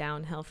just a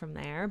downhill from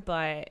there.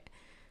 But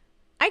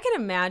I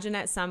can imagine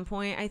at some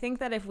point, I think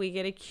that if we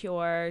get a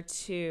cure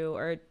to,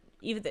 or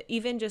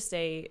even just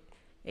a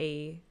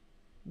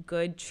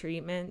good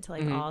treatment to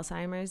like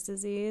Alzheimer's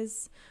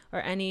disease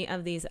or any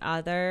of these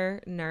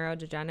other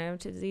neurodegenerative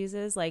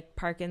diseases like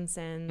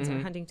Parkinson's or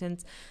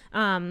Huntington's,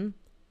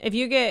 if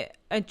you get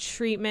a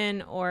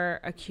treatment or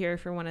a cure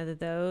for one of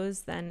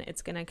those, then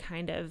it's going to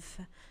kind of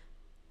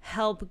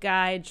help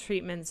guide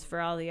treatments for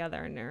all the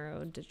other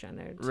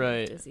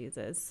neurodegenerative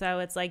diseases. So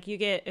it's like you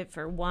get it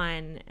for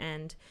one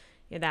and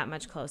you're that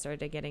much closer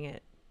to getting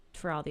it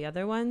for all the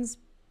other ones.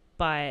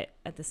 But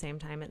at the same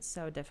time, it's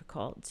so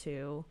difficult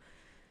to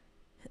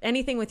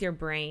anything with your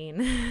brain.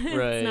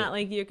 It's not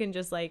like you can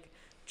just like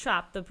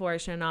chop the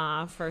portion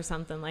off or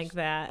something like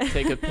that.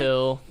 Take a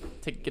pill,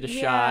 get a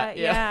shot.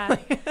 Yeah.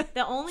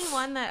 The only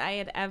one that I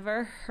had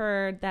ever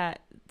heard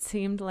that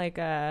seemed like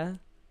oh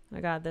my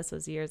God, this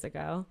was years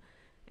ago.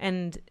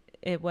 And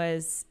it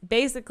was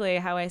basically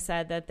how I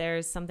said that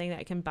there's something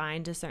that can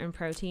bind to certain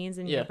proteins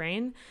in your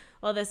brain.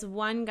 Well, this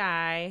one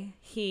guy,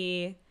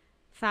 he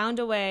found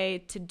a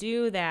way to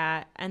do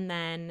that, and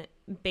then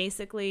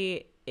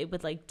basically it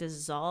would like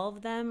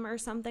dissolve them or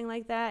something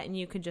like that, and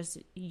you could just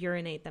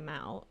urinate them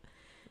out.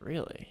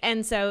 Really?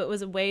 And so it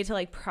was a way to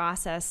like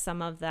process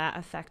some of that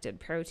affected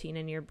protein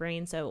in your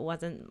brain, so it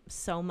wasn't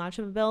so much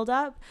of a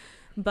buildup.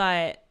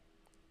 But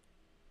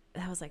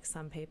that was like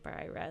some paper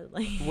I read.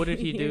 Like, what did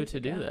he do to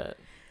do that?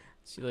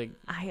 Is he like?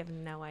 I have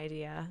no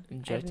idea.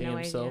 Injecting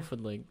himself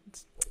with like.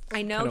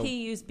 I know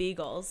he used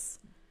beagles.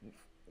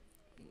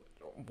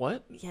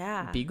 What?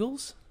 Yeah.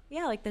 Beagles?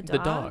 Yeah, like the dog.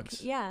 The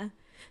dogs. Yeah.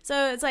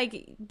 So it's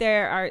like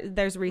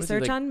there's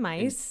research on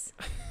mice.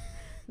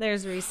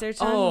 There's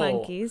research on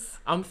monkeys.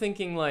 I'm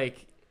thinking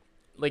like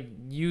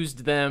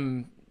used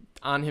them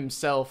on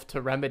himself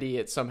to remedy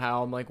it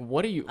somehow. I'm like,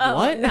 what are you?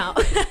 What? No.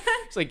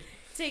 It's like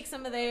take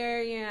some of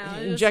their,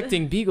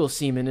 injecting beagle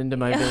semen into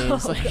my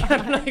veins.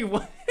 I'm like,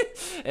 what?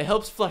 It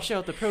helps flush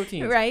out the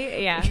proteins.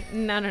 Right? Yeah.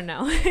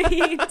 No.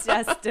 He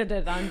just did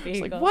it on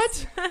beagles. It's like,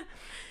 what?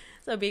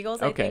 So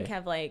beagles, I think,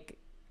 have like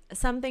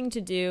something to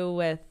do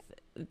with,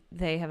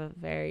 they have a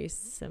very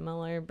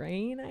similar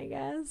brain, I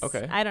guess.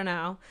 Okay. I don't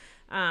know.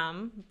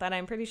 But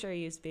I'm pretty sure he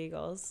used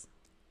beagles.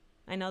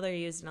 I know they're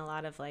used in a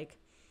lot of like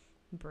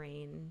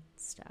brain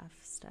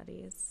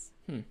studies.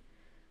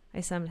 I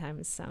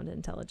sometimes sound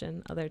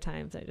intelligent. Other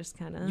times I just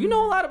kind of... You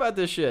know a lot about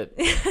this shit.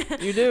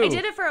 You do. I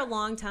did it for a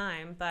long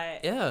time,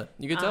 but... Yeah,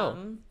 you could tell.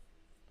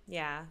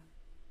 Yeah.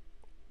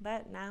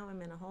 But now I'm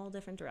in a whole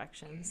different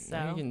direction. So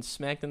now you're getting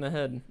smacked in the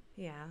head.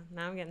 Yeah,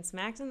 now I'm getting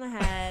smacked in the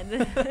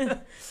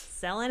head,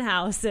 selling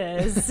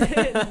houses.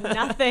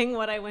 Nothing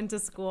what I went to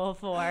school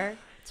for.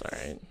 It's all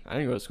right. I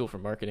didn't go to school for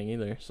marketing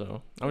either,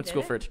 so I went to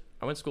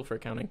school for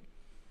accounting.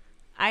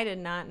 I did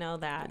not know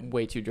that.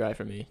 Way too dry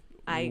for me.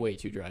 Way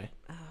too dry.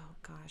 Oh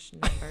gosh,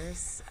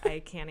 numbers. I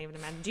can't even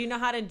imagine. Do you know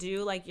how to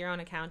do like your own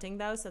accounting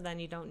though, so then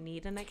you don't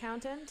need an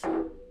accountant?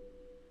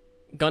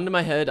 Gun to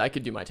my head, I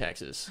could do my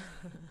taxes.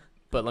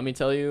 But let me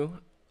tell you,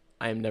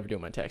 I am never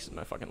doing my taxes in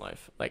my fucking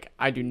life. Like,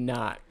 I do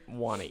not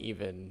want to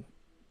even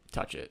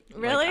touch it.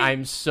 Really? Like,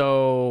 I'm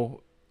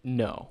so...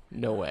 No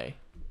way.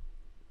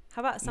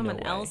 How about someone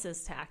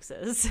else's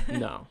taxes?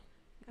 No.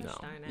 Gosh, no.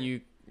 darn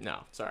it.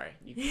 Sorry.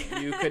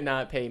 You could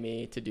not pay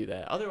me to do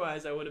that.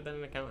 Otherwise, I would have been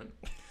an accountant.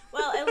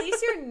 Well, at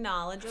least you're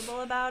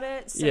knowledgeable about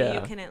it, so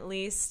you can at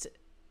least,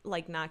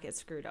 like, not get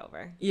screwed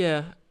over.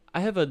 Yeah. I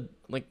have a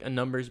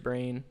numbers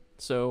brain,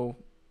 so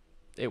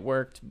it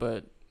worked,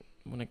 but...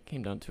 when it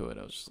came down to it,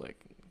 I was just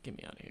like, get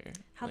me out of here.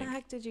 How the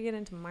heck did you get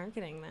into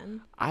marketing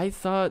then? I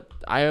thought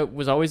I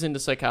was always into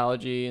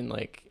psychology, and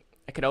like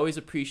I could always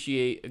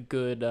appreciate a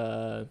good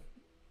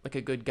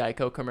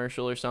Geico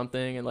commercial or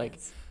something, and like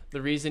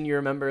the reason you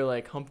remember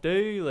like Hump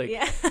Day, like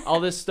all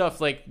this stuff,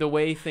 like the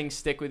way things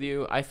stick with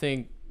you. I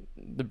think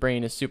the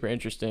brain is super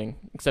interesting,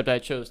 except I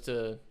chose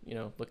to,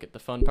 look at the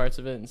fun parts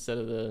of it instead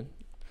of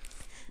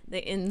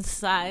the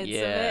insides of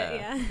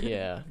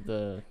it.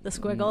 The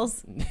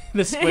squiggles.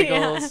 The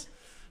squiggles,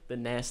 the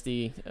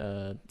nasty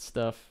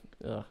stuff.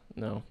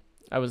 No,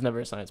 I was never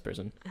a science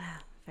person.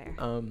 Fair.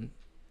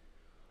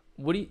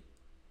 What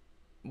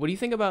do you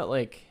think about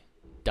like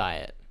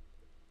diet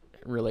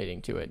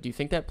relating to it? Do you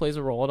think that plays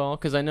a role at all?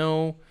 Because I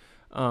know,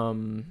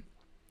 or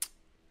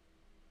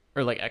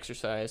like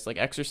exercise. Like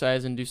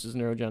exercise induces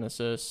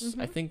neurogenesis.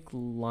 Mm-hmm. I think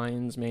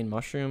lion's mane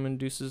mushroom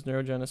induces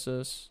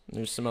neurogenesis.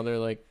 There's some other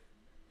like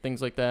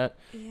things like that.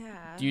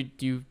 Yeah.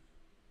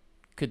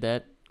 Could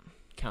that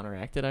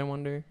counteract it, I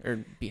wonder,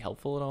 or be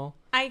helpful at all?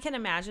 I can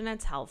imagine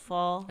it's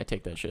helpful. I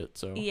take that shit,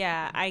 so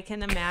Yeah, I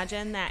can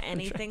imagine that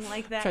anything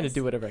like that. trying to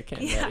do whatever I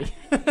can. Yeah.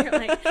 Maddie. You're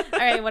like, all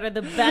right, what are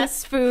the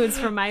best foods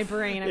for my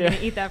brain? I'm going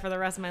to eat that for the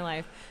rest of my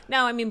life.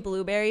 No, I mean,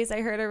 blueberries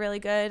I heard are really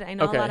good. I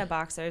know Okay. a lot of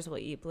boxers will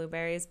eat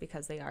blueberries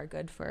because they are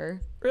good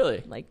for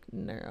Really? like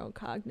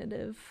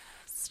neurocognitive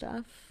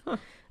stuff. Huh.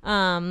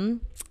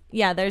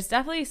 Yeah, there's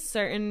definitely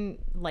certain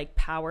like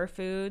power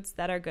foods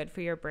that are good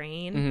for your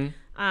brain.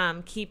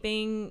 Mm-hmm.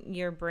 Keeping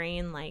your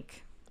brain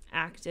like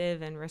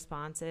active and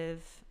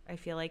responsive. I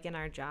feel like in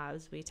our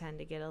jobs we tend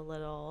to get a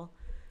little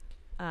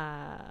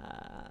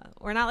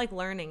we're not like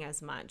learning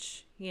as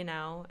much, you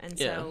know, and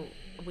so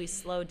we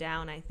slow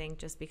down, I think,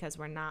 just because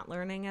we're not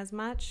learning as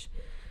much.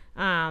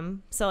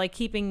 So like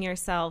keeping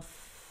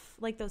yourself,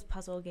 like those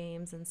puzzle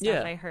games and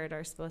stuff, I heard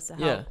are supposed to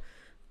help.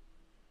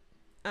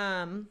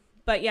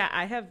 But yeah,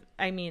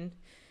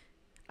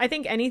 I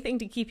think anything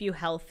to keep you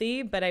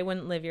healthy, but I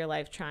wouldn't live your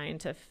life trying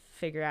to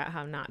figure out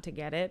how not to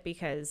get it,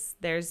 because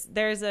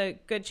there's a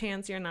good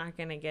chance you're not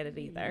going to get it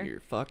either.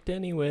 You're fucked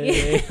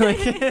anyway.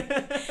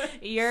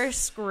 You're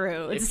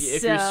screwed.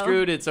 If you're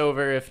screwed, it's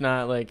over. If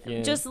not, like, you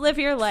know. Just live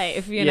your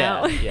life, you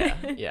know?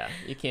 Yeah.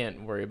 You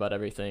can't worry about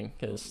everything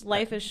because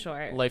life is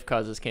short. Life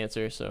causes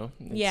cancer, so.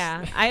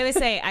 Yeah. I always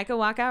say I could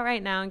walk out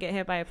right now and get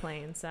hit by a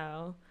plane,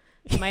 so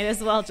might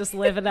as well just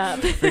live it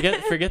up.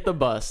 Forget the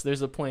bus.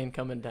 There's a plane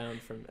coming down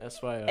from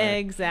SYR.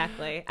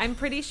 Exactly. I'm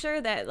pretty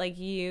sure that like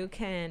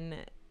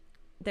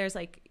there's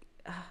like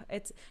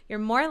you're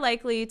more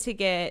likely to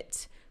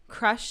get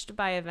crushed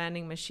by a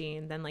vending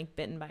machine than like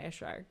bitten by a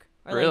shark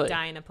or Really? like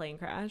die in a plane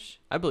crash.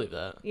 I believe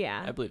that.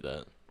 Yeah. I believe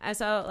that.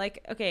 So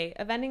like, okay,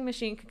 a vending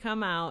machine could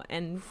come out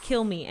and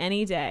kill me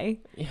any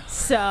day. Yeah.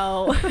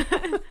 So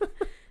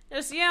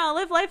just,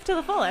 live life to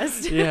the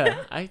fullest.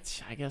 Yeah, I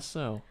guess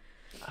so.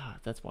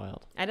 That's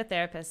wild. I had a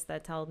therapist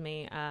that told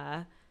me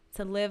to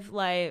live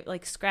life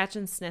like scratch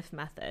and sniff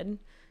method.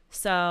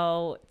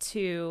 So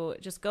to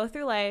just go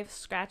through life,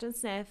 scratch and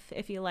sniff.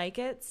 If you like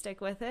it, stick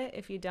with it.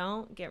 If you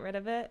don't, get rid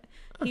of it.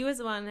 He was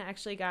the one that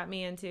actually got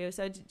me into.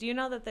 So do you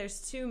know that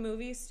there's 2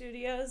 movie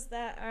studios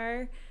that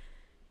are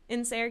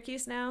in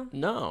Syracuse now?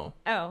 No.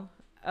 Oh,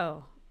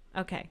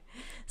 okay.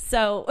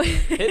 So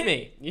hit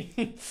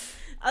me.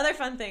 Other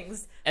fun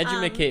things.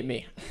 Educate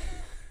me.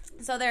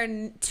 So there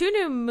are 2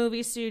 new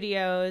movie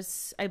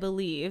studios, I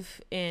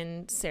believe,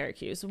 in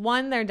Syracuse.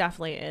 One there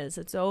definitely is.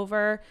 It's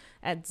over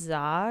at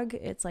Zog.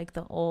 It's like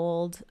the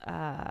old,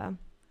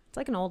 it's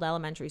like an old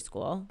elementary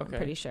school. Okay. I'm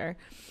pretty sure.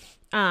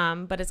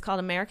 But it's called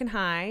American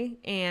High,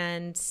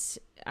 and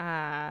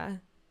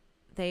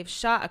they've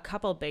shot a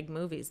couple big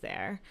movies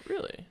there.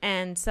 Really?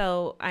 And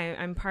so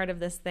I'm part of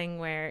this thing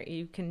where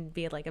you can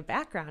be like a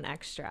background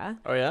extra.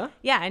 Oh, yeah?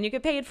 Yeah, and you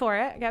get paid for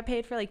it. I got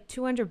paid for like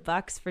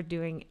 $200 for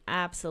doing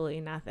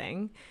absolutely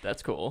nothing.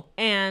 That's cool.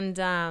 And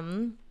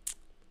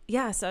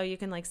so you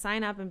can like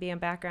sign up and be a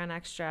background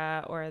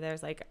extra, or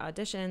there's like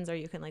auditions, or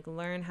you can like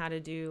learn how to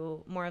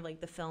do more of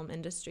like the film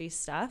industry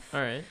stuff. All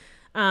right.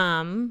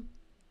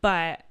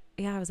 But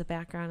yeah, I was a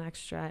background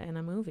extra in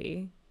a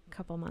movie a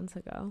couple months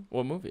ago.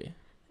 What movie?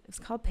 It's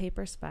called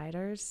Paper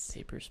Spiders.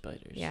 Paper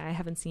Spiders. Yeah, I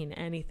haven't seen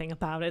anything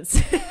about it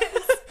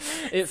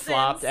It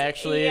flopped,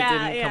 actually.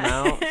 Yeah, it didn't come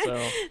out.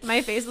 So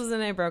my face was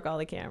in it. I broke all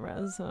the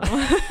cameras. So.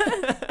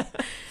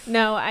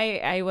 No,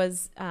 I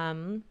was...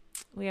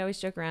 we always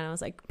joke around. I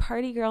was like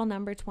party girl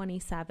number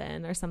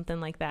 27 or something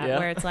like that,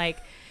 where it's like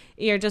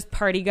you're just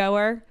party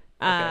goer.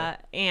 Okay.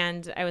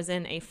 And I was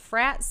in a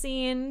frat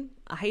scene,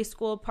 a high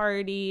school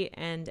party,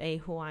 and a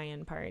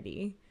Hawaiian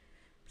party.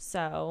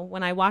 So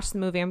when I watch the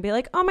movie, I'm be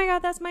like, oh my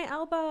God, that's my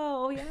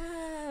elbow.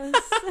 Yes.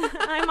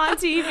 I'm on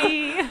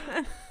TV.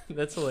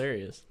 That's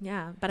hilarious.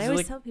 Yeah. But I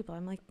always tell people,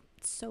 I'm like,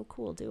 it's so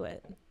cool. Do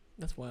it.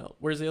 That's wild.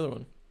 Where's the other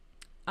one?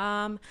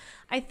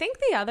 I think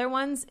the other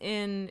one's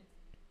in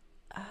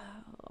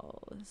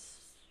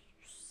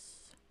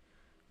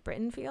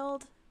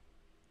Brittenfield.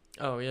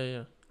 Oh,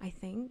 yeah. I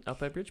think. Out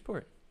by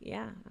Bridgeport.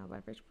 Yeah, out by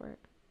Bridgeport.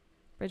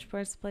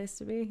 Bridgeport's the place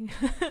to be.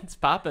 It's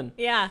popping.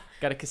 Yeah.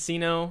 Got a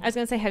casino. I was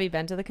going to say, have you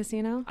been to the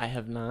casino? I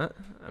have not.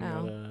 I'm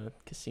not a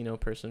casino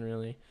person,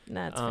 really.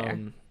 That's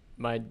fair.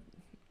 My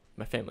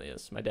family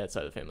is. My dad's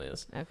side of the family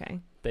is. Okay.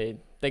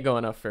 They go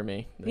enough for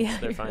me.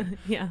 They're fine.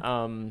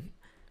 Yeah.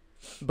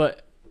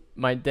 But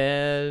my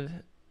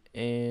dad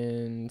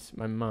and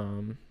my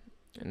mom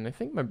and I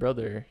think my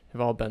brother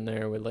have all been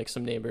there with like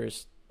some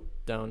neighbors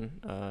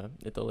down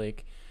at the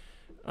lake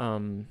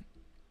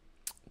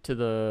to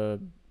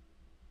the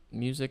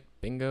music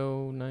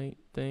bingo night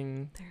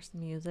thing. There's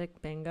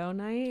music bingo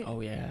night? Oh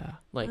yeah.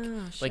 Like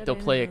they'll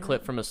play a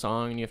clip from a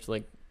song and you have to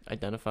like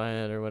identify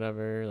it or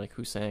whatever, like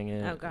who sang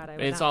it. Oh God, I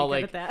would it's not all be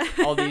like good at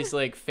that. all these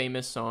like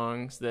famous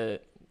songs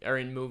that are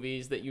in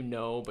movies that you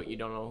know, but you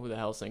don't know who the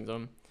hell sings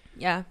them.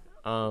 Yeah.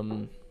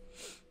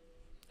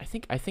 I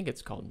think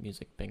it's called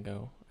Music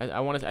Bingo. I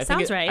want to.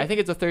 Sounds right. I think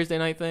it's a Thursday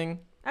night thing.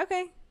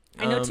 Okay.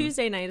 I know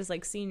Tuesday night is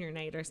like senior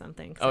night or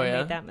something. Oh, I yeah?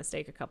 made that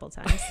mistake a couple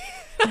times.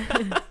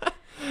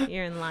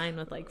 You're in line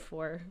with like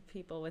 4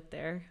 people with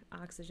their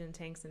oxygen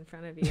tanks in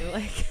front of you.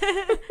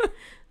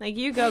 Like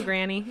you go,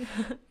 Granny.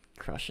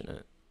 Crushing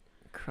it.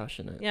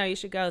 Yeah, you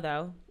should go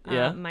though.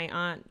 Yeah. My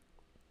aunt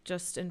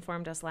just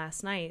informed us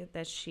last night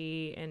that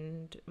she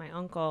and my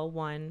uncle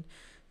won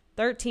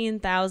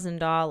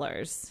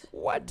 $13,000.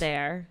 What?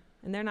 There.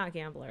 And they're not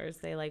gamblers.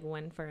 They like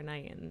win for a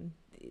night, and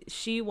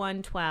she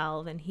won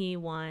 12 and he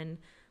won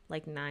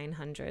like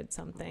 900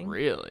 something.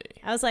 Really?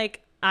 I was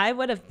like, I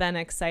would have been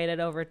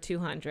excited over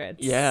 200.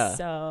 Yeah.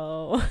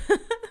 So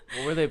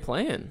What were they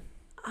playing?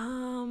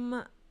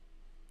 I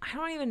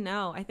don't even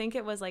know. I think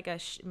it was like a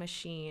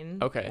machine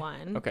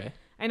one. Okay.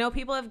 I know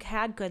people have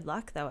had good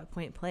luck though at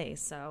Point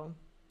Place, so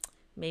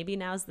maybe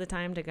now's the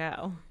time to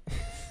go.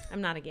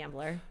 I'm not a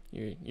gambler.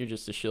 You're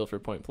just a shill for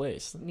Point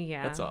Place.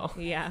 Yeah. That's all.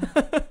 Yeah.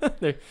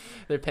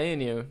 They're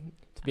paying you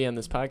to be on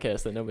this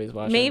podcast that nobody's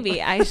watching.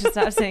 Maybe I should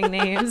stop saying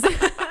names.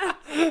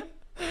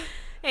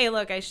 Hey,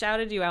 look, I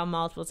shouted you out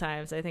multiple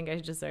times. I think I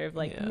deserve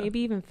maybe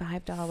even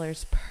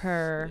 $5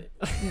 per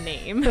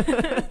name. I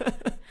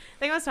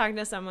think I was talking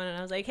to someone and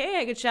I was like, hey,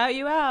 I could shout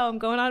you out. I'm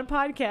going on a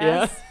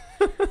podcast.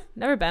 Yeah.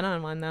 Never been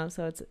on one though,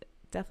 so it's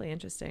definitely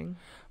interesting.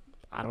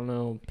 I don't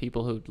know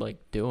people who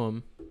like do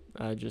them.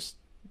 Just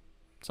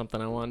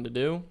something I wanted to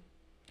do.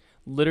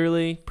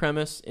 Literally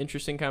premise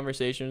interesting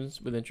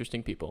conversations with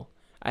interesting people.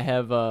 I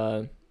have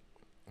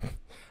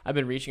I've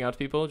been reaching out to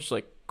people, just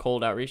like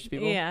cold outreach to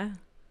people. Yeah.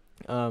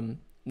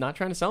 Not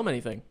trying to sell them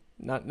anything.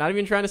 Not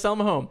even trying to sell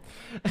them a home.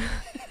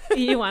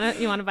 You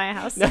wanna buy a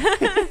house?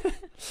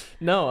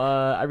 No,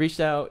 I reached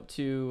out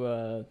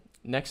to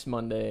next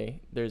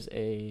Monday. There's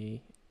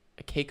a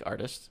cake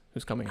artist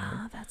who's coming on.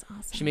 Oh, that's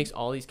awesome. She makes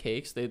all these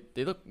cakes. They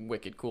look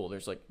wicked cool.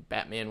 There's like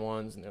Batman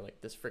ones, and they're like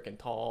this freaking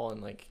tall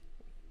and like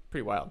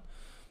pretty wild.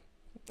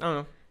 I don't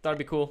know. Thought it'd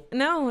be cool.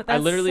 No, that's I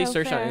literally so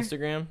searched fair. on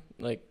Instagram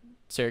like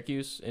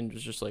Syracuse and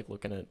was just like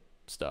looking at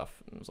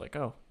stuff and was like,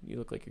 oh, you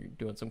look like you're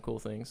doing some cool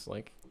things.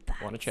 Like,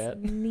 want to chat?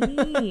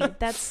 Neat.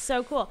 That's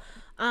so cool.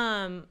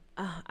 I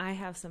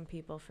have some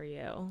people for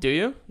you. Do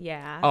you?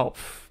 Yeah. Oh,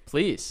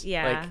 please.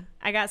 Yeah.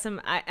 I got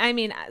some. I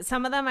mean,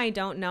 some of them I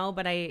don't know,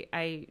 but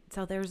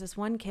so there was this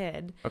one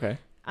kid. Okay.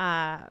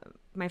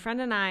 My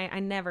friend and I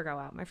never go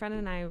out. My friend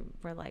and I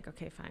were like,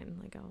 okay, fine.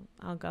 Like,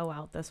 I'll go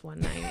out this one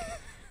night.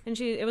 And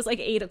it was like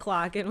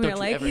 8:00 and we were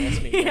like, ever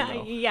ask me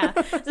again, yeah,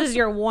 this is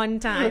your one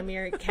time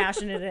you're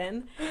cashing it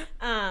in.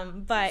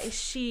 But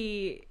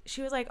she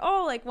was like,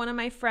 oh, like one of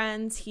my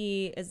friends,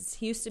 he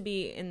used to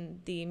be in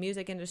the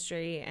music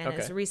industry and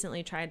has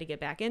recently tried to get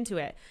back into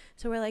it.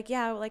 So we're like,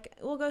 yeah, like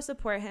we'll go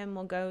support him.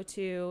 We'll go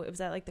to, it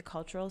was at like the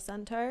cultural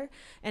center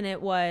and it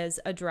was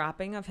a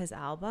dropping of his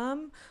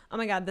album. Oh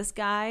my God, this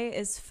guy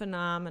is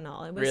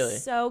phenomenal. It was really?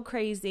 So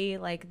crazy.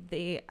 Like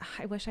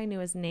I wish I knew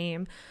his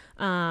name.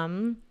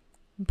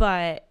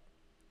 But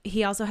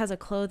he also has a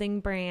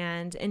clothing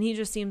brand and he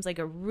just seems like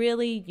a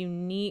really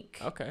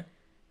unique,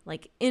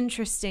 like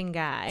interesting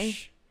guy.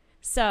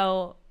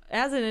 So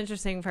as an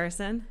interesting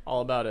person,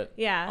 all about it.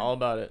 Yeah. All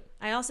about it.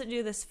 I also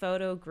do this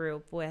photo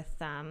group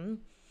with,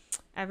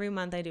 every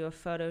month I do a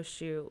photo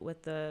shoot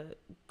with the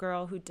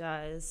girl who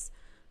does,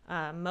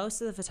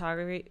 most of the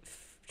photography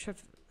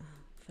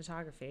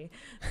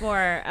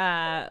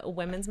for,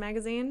 Women's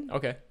Magazine.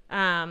 Okay.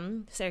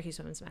 Syracuse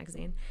Women's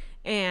Magazine.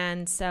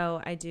 And so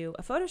I do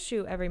a photo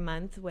shoot every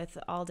month with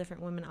all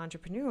different women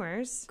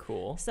entrepreneurs.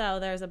 Cool. So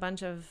there's a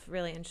bunch of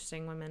really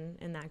interesting women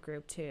in that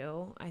group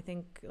too. I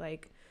think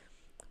like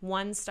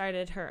one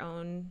started her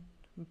own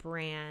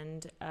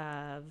brand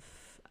of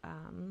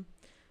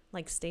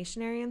like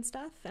stationery and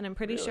stuff. And I'm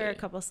pretty sure a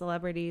couple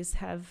celebrities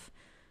have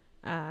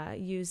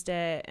used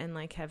it and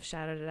like have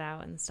shouted it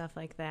out and stuff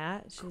like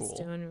that. She's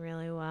doing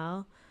really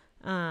well.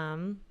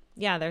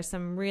 Yeah, there's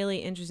some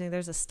really interesting,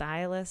 there's a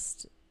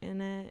stylist in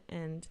it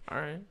and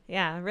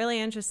really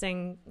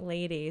interesting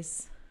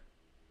ladies.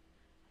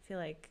 I feel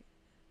like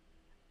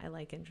I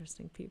like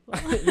interesting people.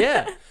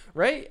 Yeah,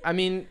 right? I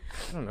mean,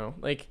 I don't know,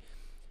 like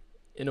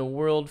in a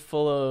world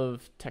full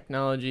of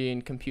technology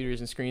and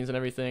computers and screens and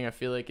everything, I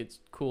feel like it's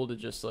cool to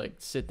just like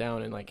sit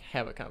down and like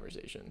have a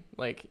conversation.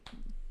 Like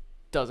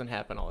doesn't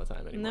happen all the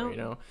time anymore. You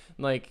know,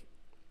 like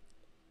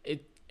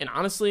it. And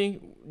honestly,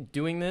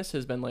 doing this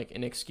has been like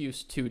an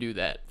excuse to do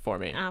that for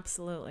me.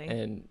 Absolutely.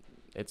 And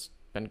it's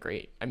been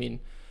great. I mean,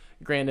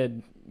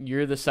 granted,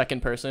 you're the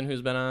second person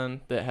who's been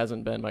on that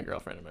hasn't been my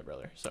girlfriend or my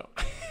brother. So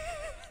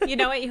you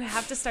know what? You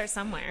have to start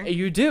somewhere.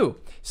 You do.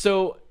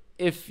 So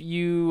if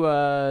you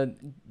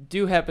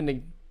do happen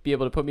to be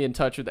able to put me in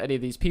touch with any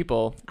of these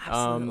people,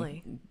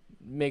 absolutely,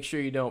 make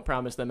sure you don't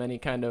promise them any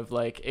kind of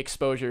like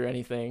exposure or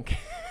anything.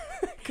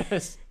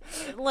 Because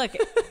look,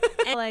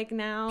 like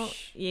now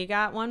you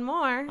got one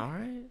more. All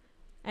right.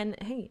 And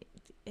hey,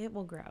 It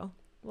will grow.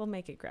 We'll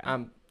make it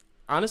grow.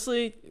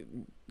 Honestly,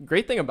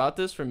 great thing about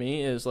this for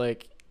me is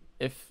like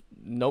if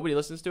nobody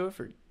listens to it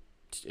for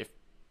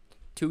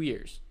 2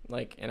 years,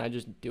 like, and I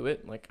just do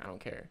it, like, I don't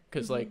care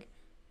because like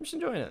I'm just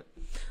enjoying it.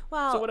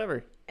 Well, so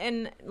whatever.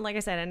 And like I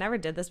said, I never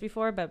did this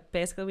before, but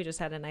basically we just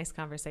had a nice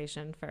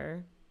conversation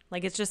for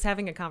like, it's just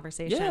having a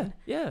conversation.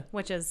 Yeah.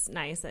 Which is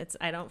nice.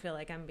 I don't feel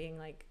like I'm being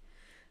like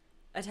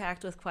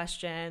attacked with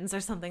questions or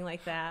something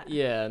like that.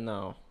 Yeah,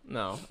 no.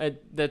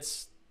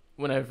 That's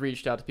when I've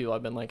reached out to people,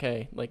 I've been like,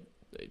 hey, like,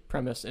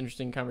 premise,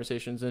 interesting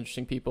conversations,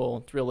 interesting people,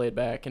 it's real laid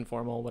back,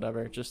 informal,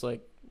 whatever. Just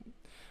like,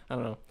 I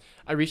don't know.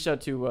 I reached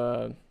out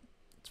to,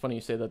 it's funny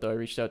you say that though, I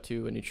reached out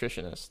to a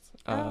nutritionist.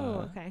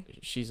 Okay.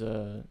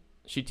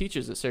 She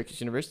teaches at Syracuse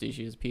University.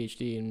 She has a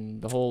PhD in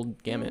the whole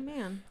gamut.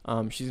 Oh,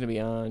 man. She's going to be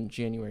on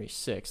January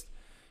 6th.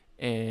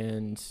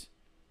 And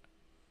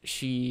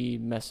she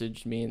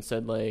messaged me and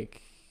said,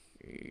 like,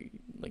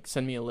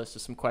 send me a list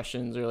of some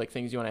questions or, like,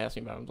 things you want to ask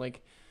me about. I'm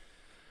like,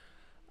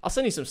 I'll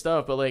send you some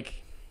stuff, but, like,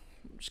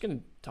 I'm just going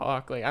to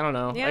talk. Like, I don't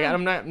know. Yeah. Like,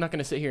 I'm not going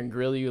to sit here and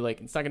grill you. Like,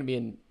 it's not going to be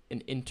an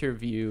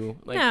interview.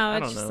 Like, no, I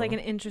it's don't just know. like an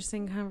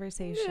interesting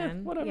conversation. Yeah,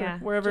 whatever. Yeah,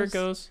 Wherever it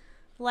goes.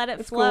 Let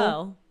it It's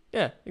flow. cool.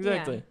 Yeah,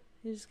 exactly. Yeah.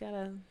 You just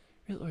gotta.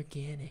 Real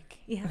organic.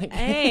 Yeah. Like,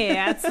 Hey,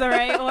 that's the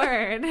right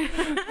word.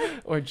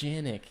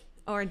 Organic.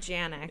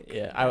 Organic.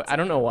 Yeah, I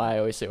don't know why I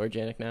always say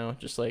organic now.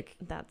 Just like.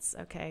 That's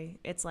okay.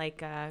 It's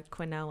like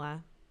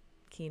quinoa,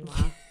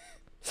 quinoa.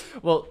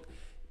 Well,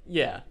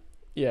 yeah.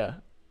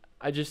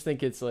 I just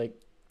think it's like,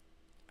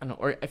 I don't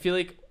know. Or I feel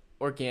like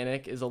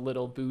organic is a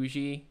little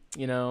bougie,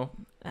 you know?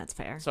 That's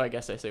fair. So I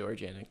guess I say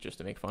organic just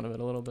to make fun of it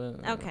a little bit.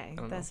 Okay, I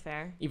don't that's know.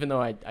 fair. Even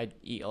though I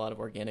eat a lot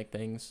of organic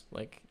things,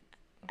 like.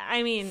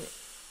 I mean,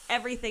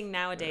 everything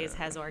nowadays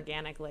has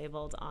organic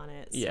labeled on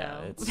it.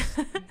 Yeah,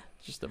 so. it's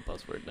just a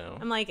buzzword now.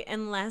 I'm like,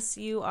 unless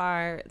you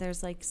are,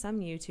 there's like some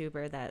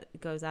YouTuber that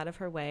goes out of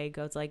her way,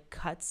 goes like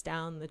cuts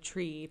down the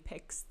tree,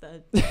 picks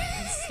the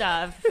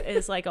stuff,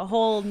 is like a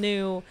whole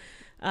new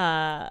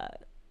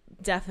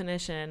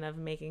definition of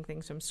making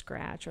things from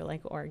scratch or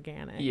like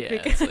organic. Yeah,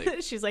 because it's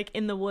like, she's like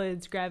in the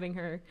woods grabbing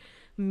her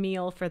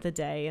meal for the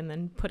day and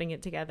then putting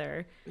it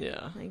together.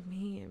 yeah. Like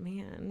me,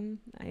 man,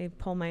 I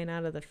pull mine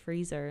out of the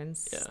freezer and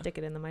stick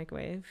it in the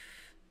microwave.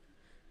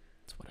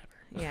 It's whatever.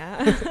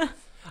 Yeah.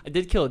 I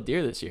did kill a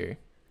deer this year.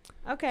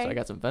 Okay. So I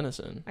got some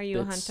venison. Are you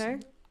a hunter?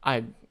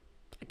 I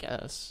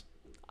guess.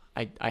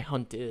 I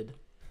hunted.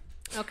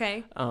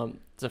 Okay.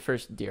 It's the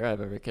first deer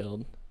I've ever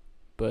killed,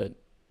 but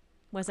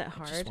Was it I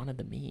hard? just wanted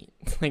the meat.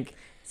 Like,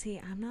 See,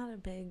 I'm not a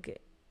big,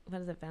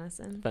 what is it,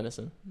 venison?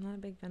 venison. I'm not a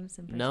big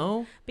venison person.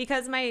 No?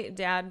 Because my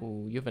dad,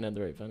 Ooh, you haven't had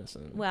the right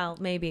venison. well,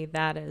 maybe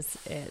that is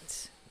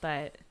it,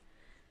 but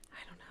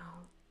I don't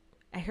know.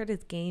 I heard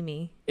it's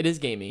gamey. It is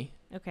gamey.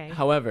 Okay.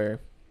 However,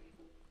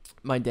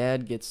 my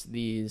dad gets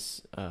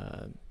these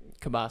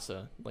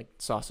kielbasa, like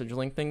sausage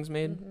link things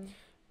made,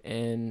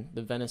 and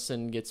the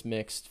venison gets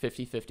mixed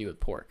 50-50 with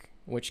pork,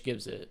 which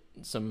gives it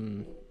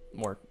some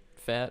more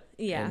fat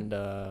and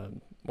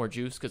more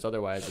juice, because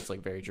otherwise it's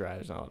like very dry.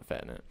 There's not a lot of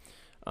fat in it.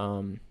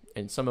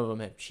 And some of them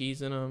have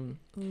cheese in them.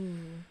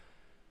 Ooh.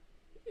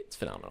 It's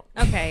phenomenal.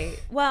 Okay.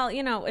 Well,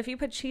 you know, if you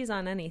put cheese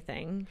on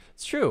anything,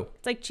 It's true.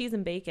 it's like cheese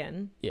and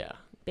bacon. Yeah.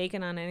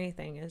 Bacon on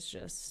anything is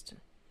just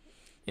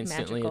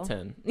Instantly magical.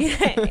 a 10.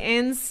 Yeah,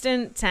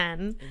 instant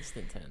 10.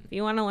 Instant 10. If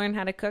you want to learn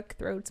how to cook,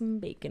 throw some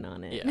bacon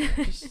on it.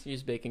 Yeah. Just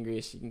use bacon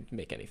grease. You can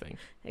make anything.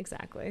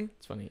 Exactly.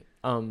 It's funny.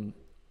 One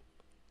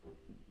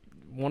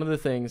of the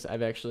things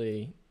I've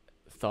actually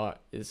thought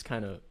is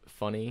kind of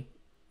funny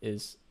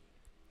is,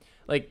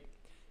 like,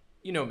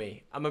 you know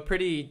me. I'm a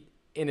pretty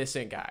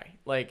innocent guy.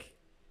 Like,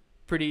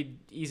 pretty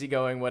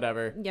easygoing,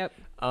 whatever. Yep.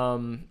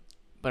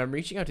 But I'm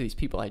reaching out to these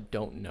people I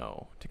don't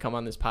know to come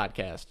on this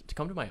podcast, to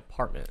come to my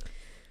apartment.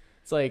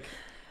 It's like,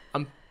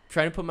 I'm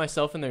trying to put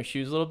myself in their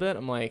shoes a little bit.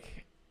 I'm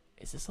like,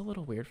 is this a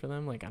little weird for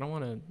them? Like, I don't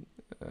want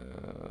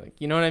to, like,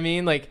 you know what I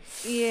mean? Like,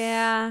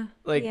 yeah.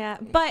 like, Yeah.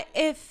 But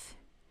if,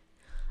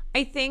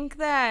 I think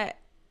that,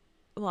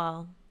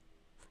 well,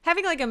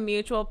 having like a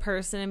mutual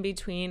person in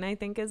between, I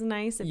think is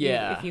nice. If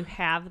you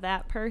have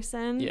that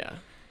person. yeah.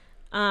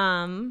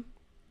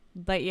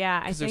 But yeah,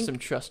 I think there's some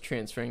trust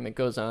transferring that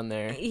goes on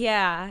there.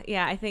 Yeah.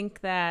 I think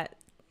that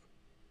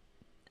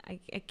I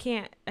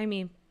can't, I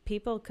mean,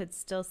 people could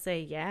still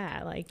say,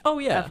 yeah, like, Oh,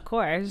 yeah. of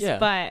course. Yeah.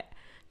 But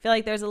I feel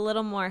like there's a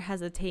little more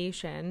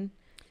hesitation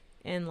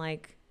in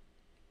like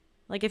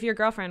if your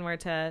girlfriend were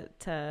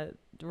to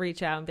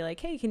reach out and be like,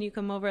 hey, can you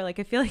come over? Like,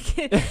 I feel like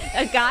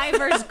a guy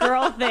versus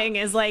girl thing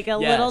is like a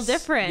little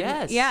different.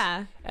 Yes.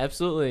 Yeah.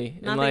 Absolutely.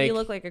 Not and that like, you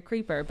look like a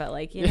creeper, but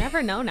like you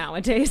never know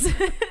nowadays.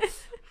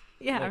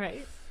 Yeah, Like,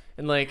 right.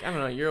 And like, I don't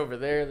know, you're over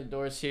there, the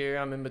door's here,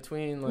 I'm in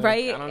between. Like,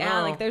 Right? I don't Yeah,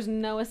 know. like there's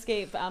no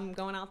escape. I'm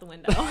going out the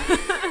window.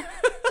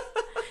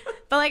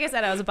 But like I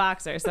said, I was a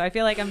boxer, so I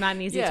feel like I'm not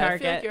an easy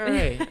target.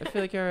 I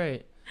feel like you're all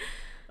right.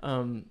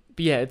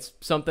 But yeah, it's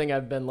something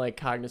I've been like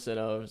cognizant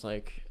of. It's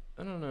like,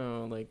 I don't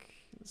know, like,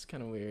 it's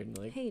kind of weird.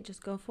 Like, Hey,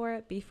 just go for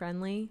it. Be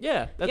friendly.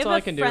 yeah, that's you all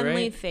have I can a do,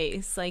 friendly right?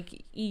 face.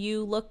 Like,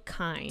 you look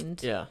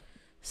kind. Yeah.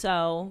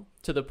 So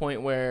to the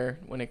point where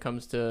when it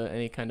comes to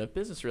any kind of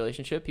business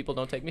relationship, people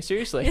don't take me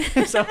seriously.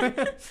 So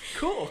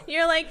cool.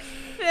 you're like,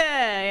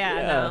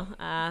 no.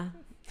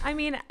 I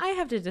mean, I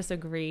have to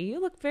disagree. You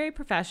look very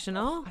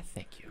professional. I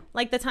thank you.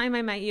 Like the time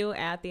I met you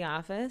at the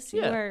office,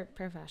 you Yeah. were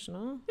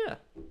professional. Yeah.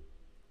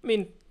 I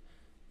mean,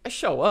 I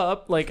show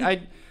up. Like,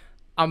 I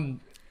don't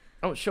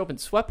show up in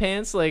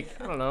sweatpants. Like,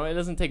 I don't know. It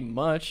doesn't take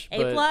much.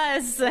 A+,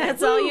 but,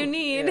 that's all you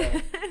need.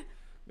 Yeah. I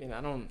mean, I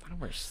don't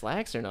wear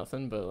slacks or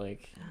nothing, but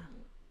like,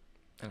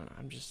 I don't know.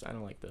 I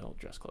don't like the whole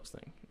dress clothes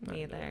thing.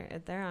 Me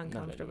either. They're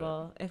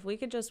uncomfortable. If we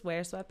could just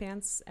wear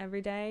sweatpants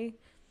every day,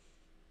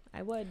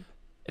 I would.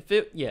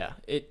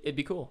 It'd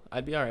be cool.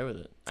 I'd be all right with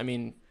it. I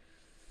mean,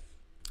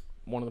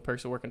 one of the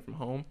perks of working from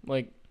home,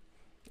 like,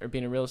 or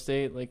being in real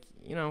estate, like,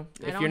 you know,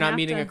 if you're not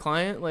meeting a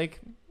client, like,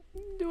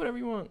 do whatever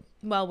you want.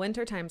 Well,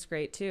 wintertime's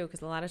great too,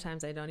 because a lot of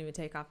times I don't even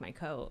take off my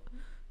coat.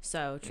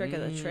 So trick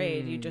of the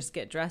trade, you just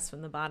get dressed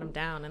from the bottom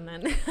down, and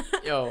then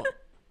Yo,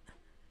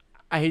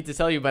 I hate to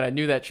tell you, but I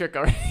knew that trick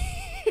already.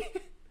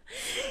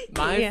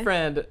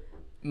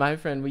 My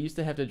friend, we used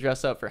to have to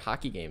dress up for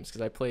hockey games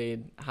because I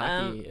played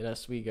hockey at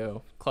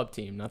Oswego club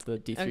team, not the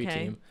D3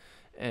 team,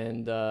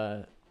 and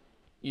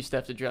used to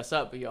have to dress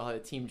up, but you all had a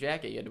team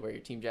jacket. You had to wear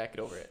your team jacket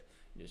over it.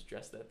 You just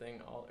dress that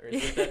thing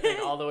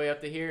all the way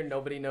up to here.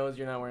 Nobody knows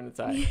you're not wearing a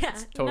tie. Yeah,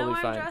 it's totally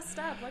fine. I'm dressed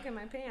up. Look at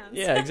my pants.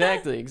 Yeah,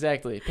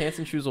 exactly. Pants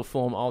and shoes will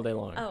fool them all day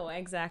long. Oh,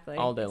 exactly.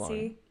 All day long.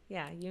 See?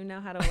 Yeah, you know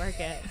how to work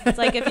it. It's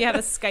like if you have a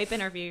Skype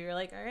interview, you're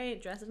like, all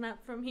right, dressing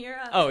up from here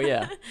up. Oh,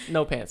 yeah.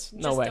 No pants.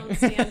 No way.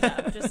 Just don't stand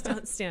up. Just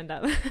don't stand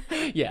up.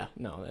 Yeah,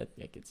 no,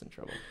 that gets in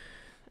trouble.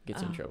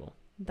 In trouble.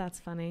 That's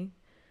funny.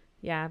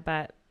 Yeah,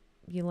 but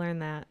you learn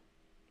that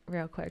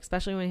real quick,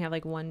 especially when you have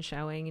like one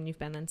showing and you've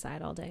been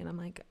inside all day. And I'm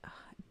like, I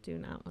do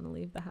not want to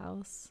leave the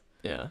house.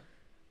 Yeah.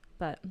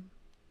 But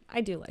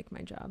I do like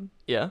my job.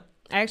 Yeah.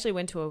 I actually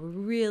went to a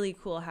really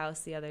cool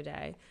house the other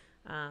day.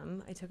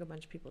 I took a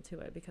bunch of people to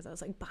it because I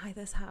was like, buy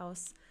this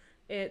house.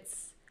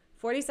 It's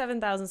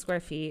 47,000 square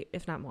feet,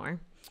 if not more.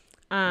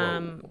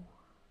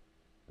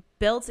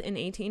 Built in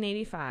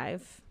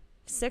 1885,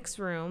 6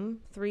 room,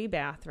 3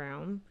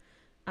 bathroom.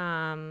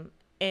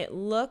 It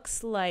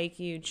looks like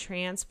you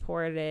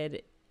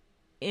transported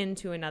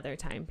into another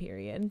time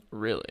period.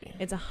 Really?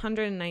 It's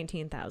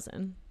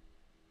 119,000.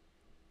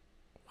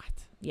 What?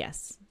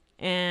 Yes.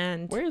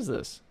 And where is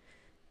this?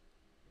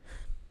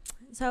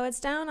 So it's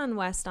down on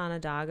West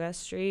Onondaga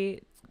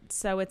Street.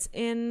 So it's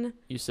in.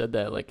 You said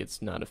that like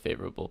it's not a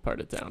favorable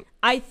part of town.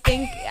 I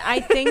think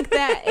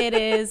that it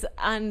is.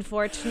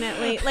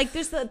 Unfortunately, like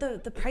there's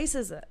the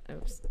prices.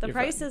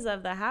 Prices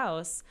of the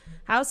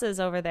houses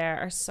over there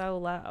are so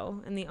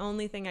low, and the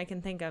only thing I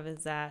can think of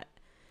is that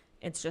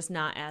it's just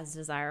not as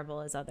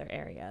desirable as other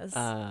areas.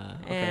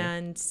 Okay.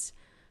 And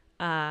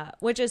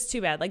which is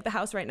too bad. Like the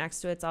house right next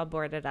to it's all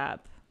boarded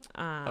up.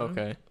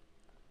 Okay.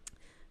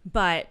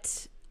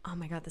 But. Oh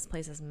my God, this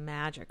place is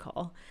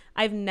magical.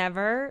 I've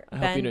never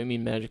been. I hope you don't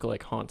mean magical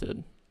like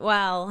haunted.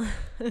 Well,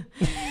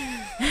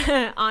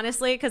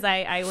 honestly, because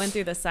I went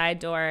through the side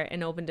door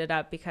and opened it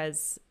up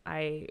because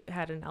I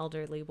had an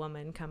elderly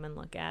woman come and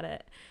look at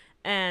it.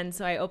 And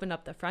so I opened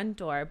up the front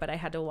door, but I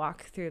had to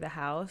walk through the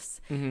house.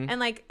 Mm-hmm. And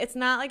like, it's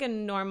not like a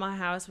normal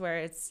house where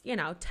it's,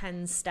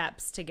 10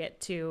 steps to get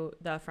to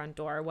the front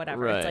door or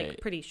whatever. Right. It's like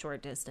pretty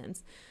short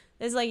distance.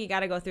 It's like you got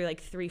to go through like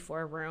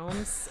 3-4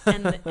 rooms.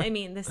 And I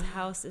mean, this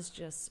house is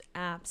just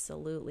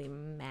absolutely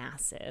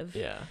massive.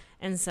 Yeah.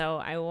 And so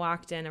I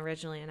walked in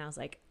originally and I was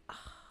like,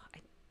 I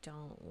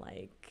don't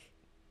like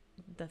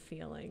the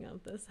feeling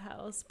of this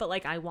house, but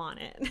like I want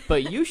it.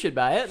 But you should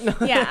buy it.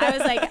 Yeah. I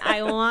was like,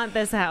 I want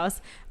this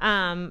house.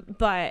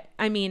 But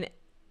I mean,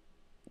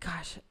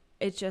 gosh,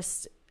 it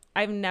just,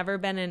 I've never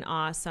been in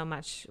awe so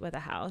much with a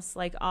house.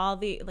 Like all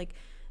the, like,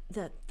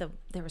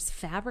 there was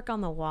fabric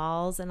on the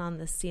walls and on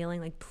the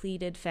ceiling, like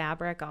pleated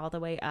fabric all the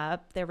way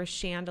up. There were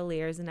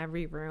chandeliers in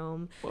every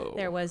room. Whoa.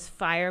 There was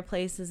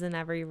fireplaces in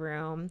every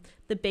room.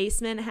 The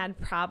basement had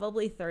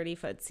probably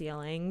 30-foot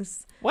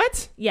ceilings.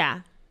 What? Yeah.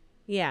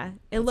 It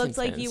That's looked intense.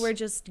 like you were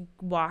just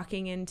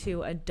walking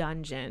into a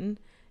dungeon.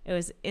 It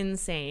was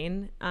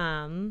insane.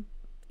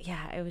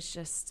 It was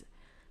just,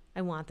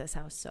 I want this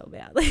house so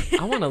badly.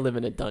 I want to live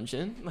in a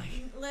dungeon.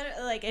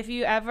 Literally, like if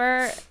you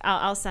ever,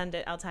 I'll send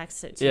it. I'll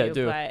text it to you.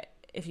 Do. But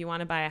if you want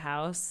to buy a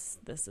house,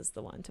 this is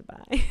the one to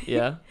buy.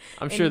 Yeah,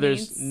 I'm sure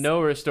there's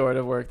no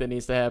restorative work that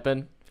needs to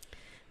happen.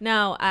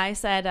 No, I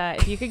said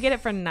if you could get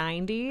it for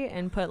 $90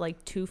 and put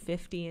like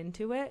 $250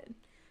 into it,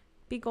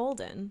 be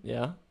golden.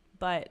 Yeah,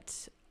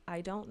 but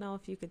I don't know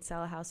if you could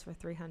sell a house for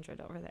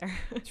 $300 over there.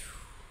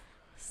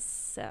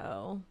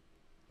 So,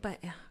 but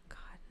yeah.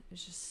 It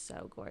was just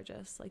so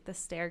gorgeous. Like the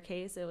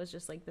staircase, it was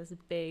just like this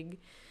big,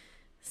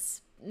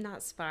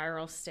 not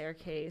spiral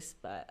staircase,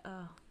 but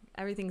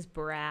everything's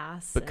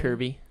brass. But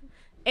curvy.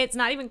 It's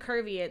not even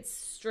curvy. It's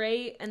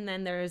straight, and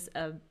then there's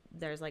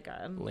like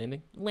a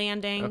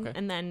landing, okay.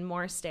 And then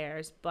more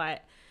stairs.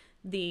 But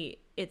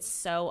it's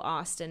so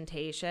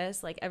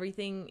ostentatious. Like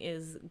everything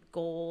is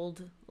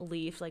gold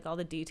leaf. Like all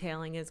the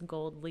detailing is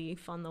gold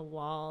leaf on the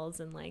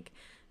walls, and like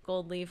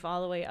gold leaf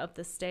all the way up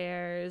the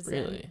stairs.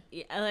 Really? And,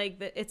 yeah,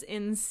 like it's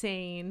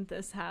insane,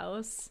 this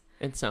house.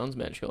 It sounds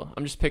magical.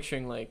 I'm just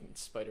picturing like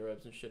spider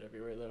webs and shit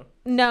everywhere though.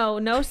 No,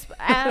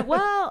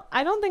 well,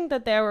 I don't think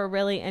that there were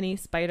really any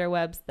spider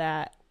webs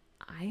that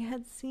I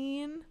had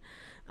seen.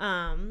 But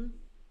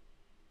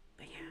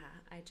yeah,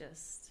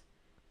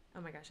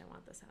 oh my gosh, I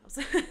want this house.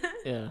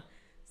 Yeah.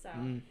 So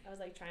I was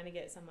like trying to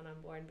get someone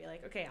on board and be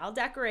like, okay, I'll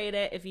decorate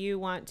it if you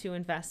want to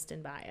invest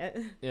and buy it.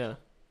 Yeah.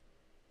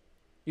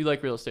 You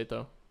like real estate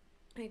though?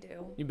 I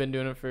do. You've been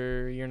doing it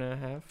for a year and a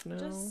half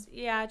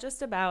now?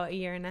 Just about a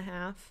year and a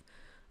half.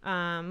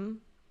 Yeah,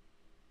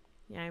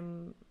 I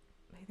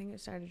think it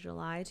started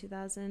July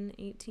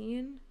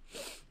 2018.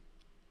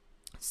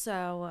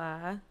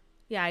 So,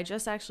 yeah, I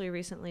just actually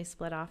recently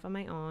split off on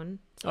my own.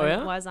 So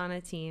I was on a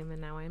team and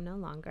now I'm no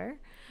longer.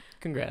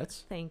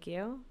 Congrats. Thank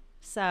you.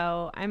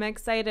 So I'm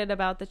excited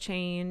about the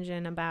change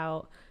and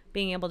about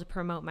being able to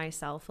promote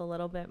myself a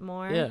little bit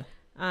more. Yeah.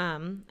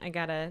 I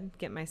gotta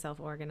get myself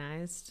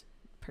organized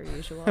per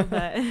usual,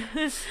 but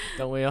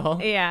don't we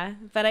all? Yeah,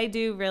 but I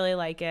do really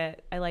like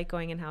it. I like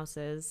going in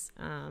houses.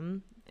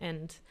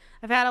 And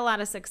I've had a lot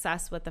of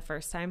success with the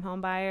first time home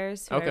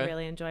buyers who I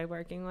really enjoy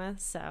working with.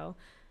 So,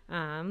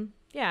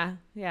 yeah,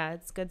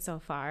 it's good so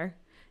far.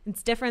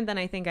 It's different than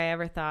I think I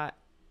ever thought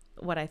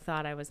what I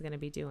thought I was going to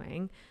be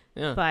doing.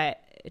 Yeah.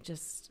 But it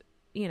just,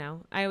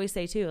 I always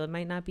say too, it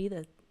might not be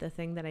the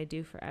thing that I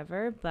do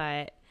forever,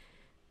 but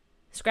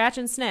scratch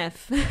and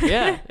sniff.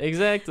 Yeah,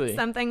 exactly.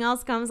 Something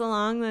else comes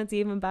along that's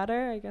even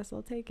better, I guess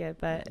I'll take it.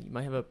 But you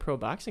might have a pro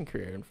boxing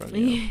career in front of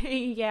you.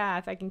 Yeah,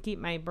 if I can keep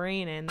my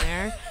brain in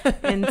there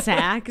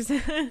intact.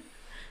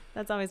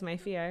 That's always my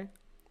fear,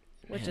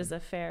 which is a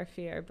fair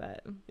fear,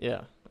 but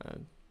yeah,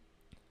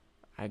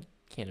 I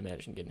can't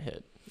imagine getting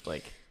hit.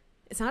 Like,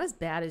 it's not as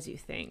bad as you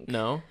think.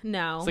 No.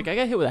 It's like I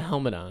got hit with a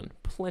helmet on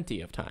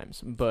plenty of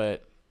times,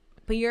 but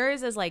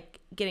yours is like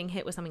getting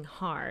hit with something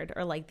hard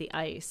or like the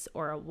ice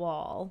or a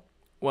wall.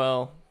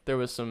 Well, there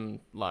was some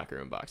locker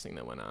room boxing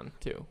that went on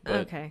too.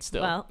 But okay.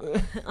 Still. Well,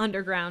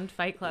 underground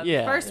Fight Club.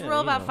 Yeah. First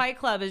rule about Fight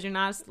Club is you're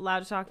not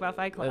allowed to talk about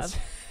Fight Club.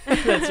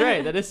 That's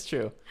right. That is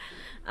true.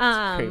 It's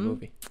a great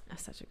movie.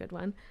 Such a good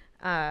one.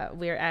 I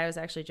was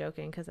actually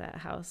joking because that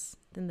house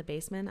in the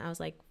basement, I was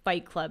like,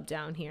 Fight Club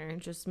down here,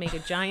 and just make a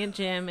giant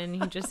gym and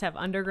you just have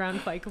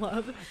underground Fight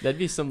Club. That'd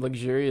be some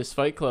luxurious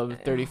Fight Club,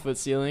 30-foot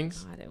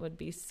ceilings. God, it would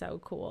be so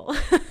cool.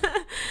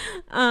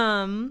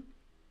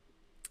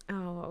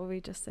 What were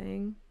we just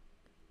saying?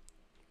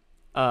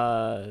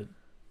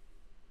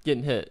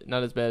 Getting hit,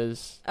 not as bad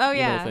as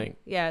think.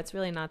 Yeah, it's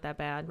really not that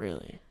bad.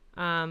 Really?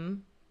 Yeah.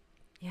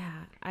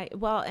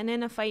 And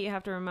in a fight you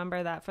have to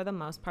remember that for the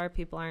most part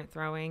people aren't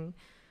throwing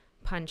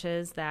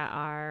punches that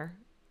are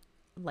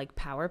like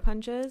power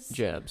punches.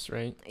 Jabs,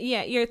 right?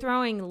 Yeah, you're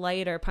throwing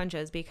lighter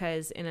punches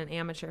because in an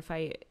amateur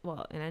fight,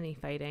 well, in any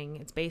fighting,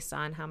 it's based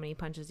on how many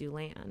punches you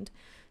land.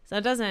 So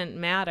it doesn't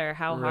matter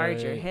how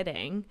hard you're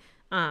hitting.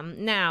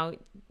 Now,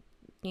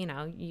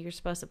 you're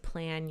supposed to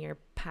plan your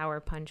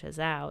power punches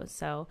out.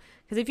 So,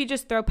 because if you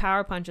just throw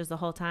power punches the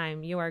whole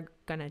time, you are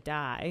going to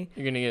die.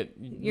 You're going to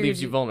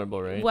leaves you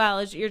vulnerable, right?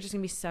 Well, you're just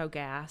going to be so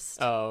gassed.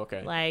 Oh,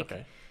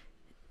 okay.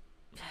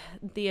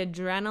 The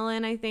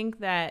adrenaline, I think,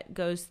 that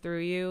goes through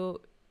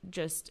you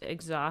just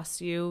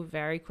exhausts you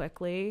very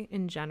quickly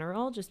in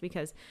general, just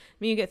because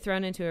you get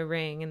thrown into a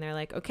ring and they're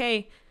like,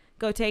 okay,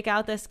 go take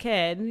out this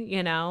kid,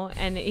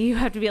 and you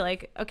have to be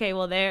like, okay,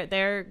 well,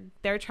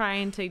 they're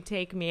trying to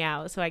take me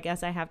out, so I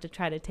guess I have to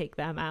try to take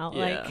them out.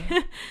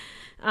 Yeah.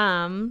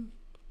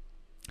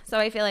 So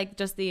I feel like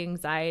just the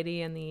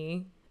anxiety and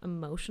the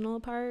emotional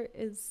part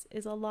is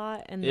a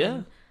lot, and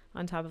then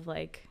on top of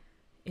like,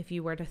 if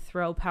you were to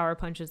throw power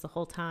punches the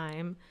whole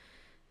time,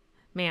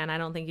 man, I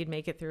don't think you'd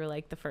make it through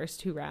like the first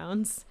 2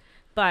 rounds.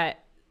 But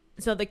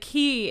so the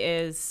key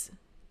is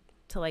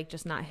to like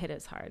just not hit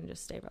as hard and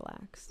just stay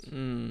relaxed.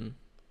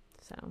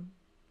 So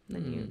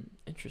then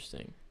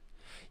interesting.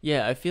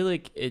 Yeah, I feel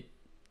like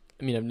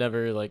I've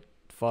never like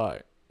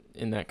fought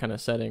in that kind of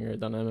setting or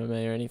done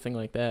MMA or anything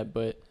like that,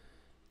 but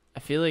I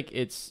feel like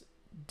it's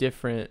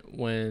different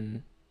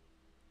when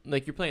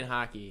like you're playing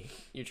hockey,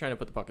 you're trying to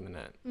put the puck in the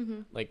net.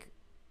 Mm-hmm. Like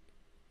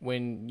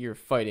when you're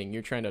fighting,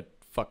 you're trying to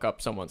fuck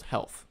up someone's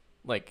health.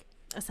 Like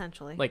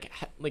essentially. Like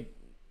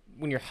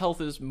when your health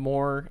is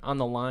more on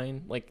the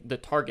line, like the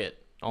target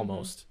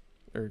almost,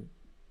 or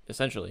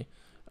essentially.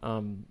 I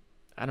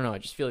don't know. I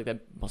just feel like that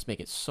must make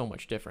it so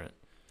much different.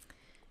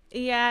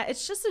 Yeah,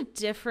 it's just a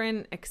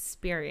different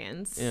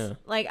experience. Yeah.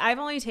 Like, I've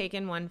only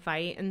taken 1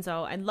 fight, and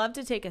so I'd love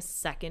to take a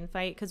second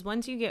fight, because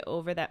once you get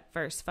over that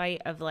first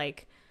fight of,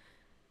 like,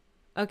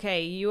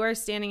 okay, you are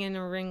standing in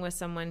a ring with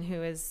someone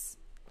who is,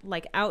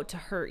 like, out to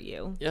hurt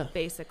you,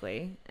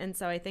 basically. And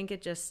so I think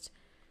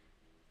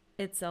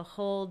it's a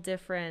whole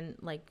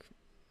different, like,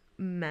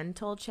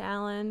 mental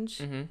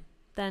challenge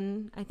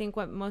than I think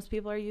what most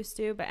people are used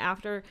to. But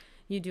after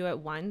you do it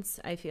once,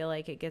 I feel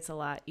like it gets a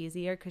lot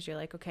easier, because you're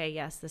like, okay,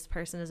 yes, this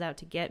person is out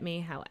to get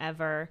me.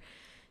 However,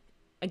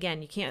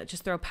 again, you can't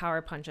just throw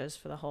power punches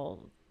for the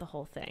whole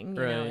thing.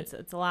 You know,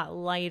 it's a lot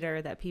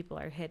lighter that people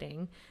are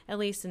hitting, at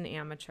least in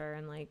amateur.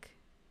 And like,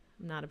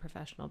 I'm not a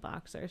professional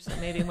boxer, so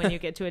maybe when you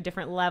get to a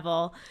different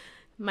level,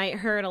 might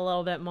hurt a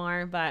little bit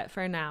more. But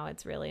for now,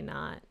 it's really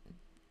not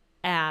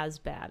as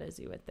bad as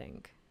you would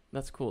think.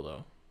 That's cool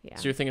though. Yeah.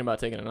 So you're thinking about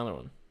taking another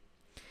one?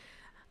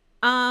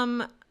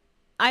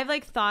 I've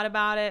like thought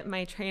about it.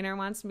 My trainer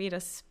wants me to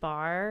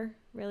spar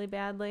really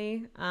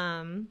badly.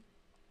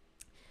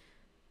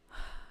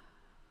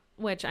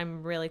 Which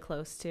I'm really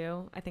close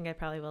to. I think I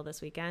probably will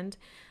this weekend.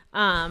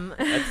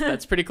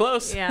 That's pretty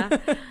close. Yeah.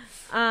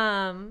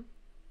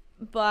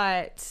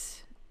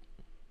 But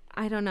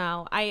I don't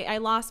know. I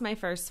lost my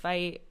first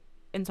fight,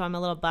 and so I'm a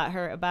little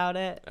butthurt about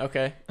it.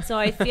 Okay. So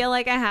I feel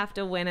like I have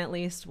to win at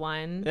least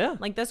one. Yeah.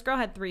 Like this girl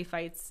had 3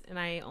 fights, and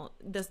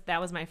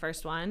that was my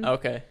first one.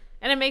 Okay.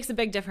 And it makes a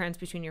big difference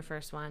between your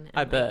first one. And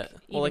I bet.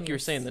 Like, Well, like you were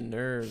saying, the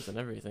nerves and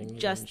everything.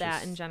 Just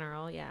that in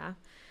general, yeah.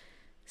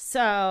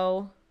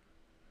 So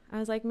I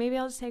was like, maybe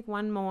I'll just take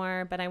one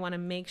more, but I want to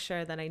make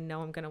sure that I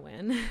know I'm going to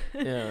win.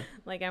 Yeah.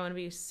 Like, I want to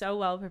be so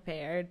well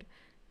prepared.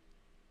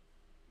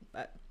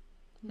 But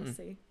we'll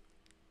see.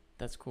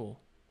 That's cool.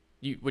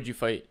 Would you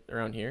fight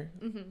around here?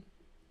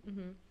 Mm-hmm.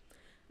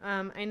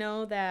 Mm-hmm. I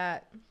know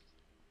that,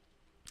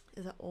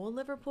 is it Old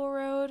Liverpool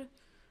Road?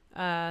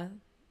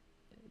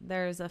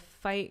 There's a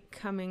fight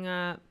coming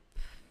up.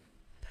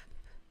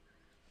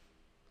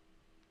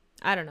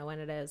 I don't know when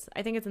it is.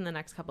 I think it's in the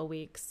next couple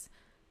weeks.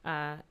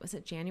 Was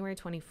it January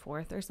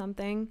 24th or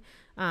something?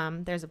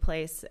 There's a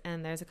place,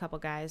 and there's a couple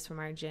guys from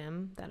our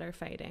gym that are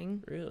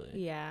fighting. Really?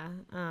 Yeah.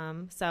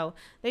 So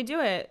they do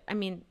it. I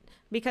mean,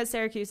 because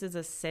Syracuse is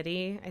a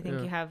city, I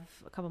think you have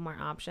a couple more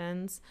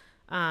options.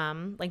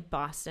 Like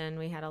Boston,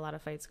 we had a lot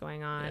of fights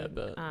going on. Yeah,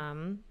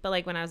 but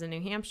like when I was in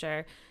New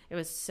Hampshire, it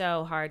was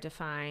so hard to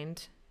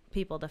find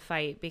people to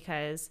fight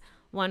because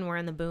one, we're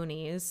in the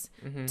boonies.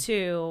 Mm-hmm.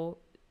 Two,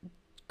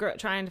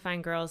 trying to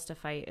find girls to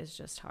fight is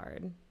just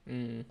hard.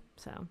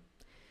 So,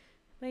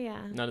 but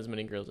yeah, not as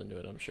many girls into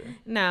it, I'm sure.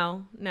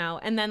 No,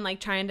 and then like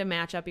trying to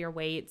match up your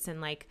weights and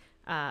like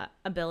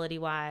ability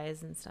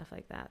wise and stuff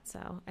like that.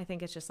 So I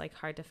think it's just like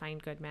hard to find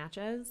good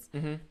matches.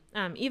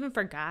 Mm-hmm. Even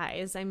for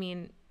guys. I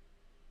mean,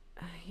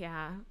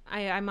 yeah,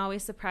 I'm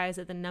always surprised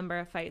at the number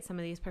of fights some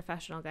of these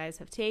professional guys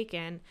have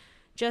taken,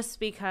 just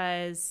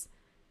because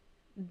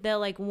they'll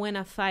like win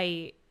a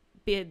fight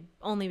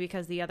only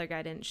because the other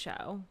guy didn't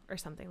show or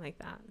something like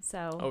that.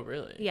 So, oh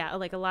really? Yeah,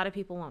 like a lot of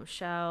people won't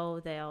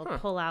show. They'll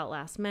pull out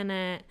last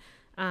minute.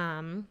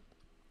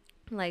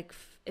 Like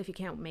if you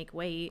can't make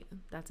weight,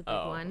 that's a big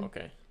one.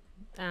 Okay.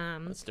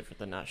 That's different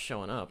than not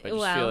showing up. I just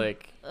well, feel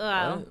like,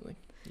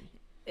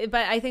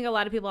 but I think a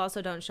lot of people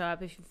also don't show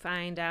up if you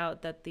find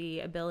out that the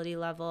ability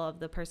level of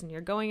the person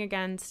you're going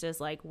against is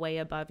like way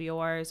above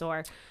yours,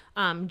 or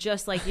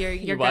just like you're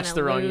you gonna watched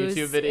the wrong lose.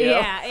 YouTube video.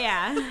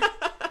 Yeah.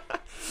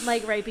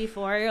 Like right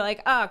before, you're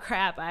like, oh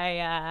crap,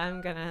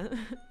 I'm gonna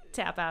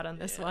tap out on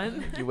this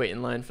one. You wait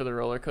in line for the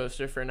roller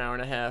coaster for an hour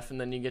and a half,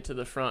 and then you get to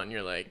the front and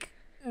you're like,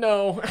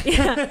 no.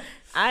 Yeah,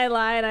 I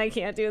lied, I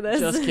can't do this.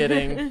 Just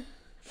kidding.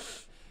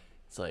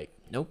 It's like,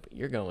 nope,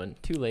 you're going.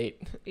 Too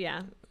late.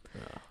 Yeah.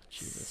 Oh,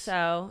 Jesus.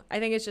 So I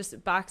think it's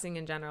just boxing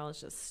in general is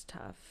just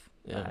tough.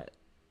 Yeah. But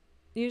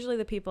usually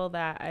the people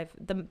that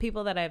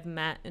I've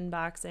met in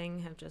boxing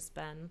have just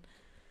been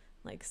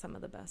like some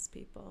of the best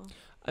people.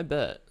 I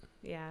bet.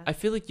 Yeah. I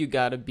feel like you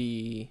gotta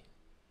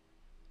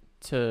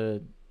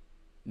to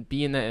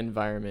be in that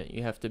environment,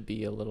 you have to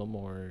be a little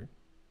more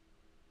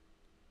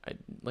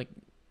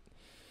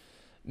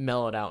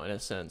mellowed out in a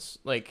sense.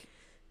 Like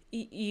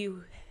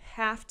you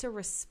have to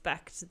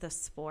respect the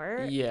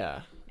sport.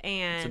 Yeah.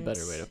 And it's a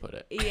better way to put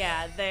it.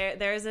 Yeah,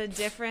 there's a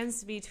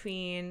difference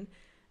between,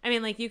 I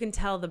mean, like you can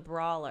tell the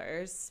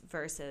brawlers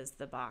versus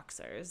the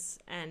boxers,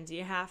 and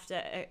you have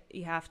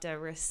to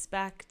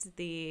respect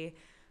the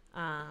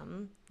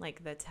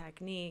like the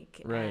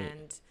technique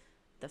and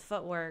the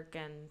footwork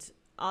and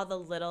all the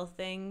little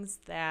things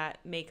that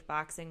make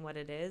boxing what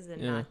it is,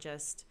 and not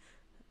just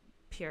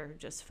pure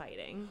just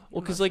fighting.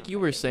 Well, because like you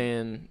were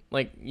saying,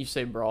 like you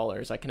say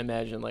brawlers, I can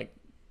imagine like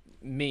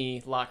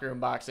me locker room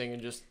boxing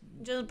and just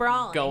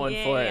brawling,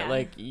 going for it.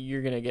 Like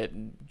you're gonna get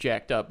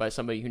jacked up by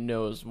somebody who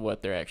knows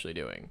what they're actually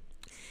doing.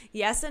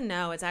 Yes and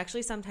no. It's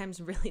actually sometimes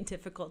really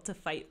difficult to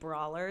fight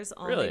brawlers,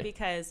 only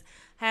because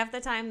half the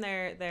time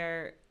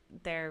they're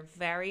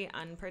very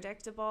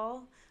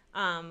unpredictable.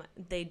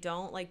 They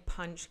don't like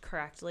punch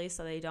correctly,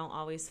 so they don't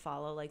always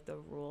follow like the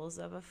rules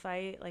of a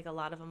fight. Like a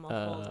lot of them will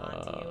hold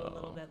on to you a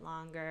little bit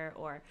longer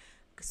or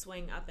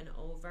swing up and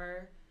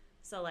over.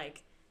 So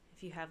like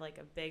if you have like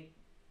a big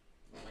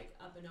like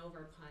up and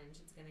over punch,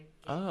 it's gonna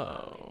get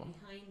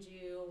behind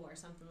you or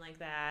something like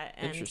that.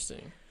 And,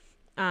 interesting.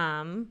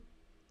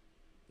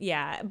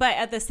 Yeah, but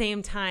at the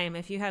same time,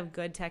 if you have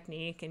good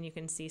technique and you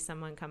can see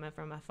someone coming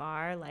from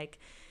afar, like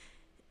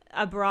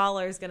a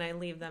brawler is gonna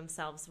leave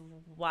themselves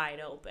wide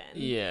open.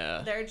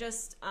 Yeah, they're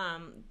just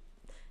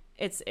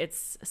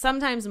it's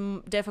sometimes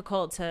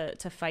difficult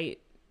to fight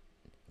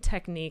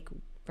technique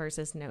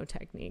versus no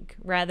technique,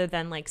 rather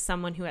than like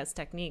someone who has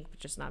technique but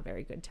just not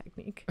very good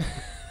technique.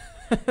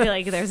 I feel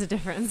like there's a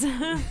difference.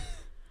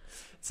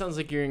 It sounds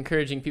like you're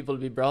encouraging people to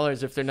be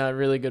brawlers if they're not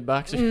really good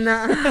boxers.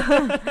 No.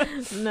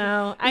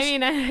 No. I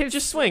mean,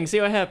 just swing,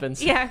 see what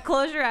happens. Yeah,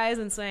 close your eyes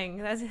and swing.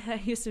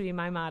 That used to be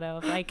my motto.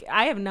 Like,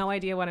 I have no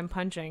idea what I'm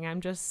punching.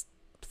 I'm just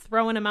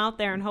throwing them out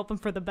there and hoping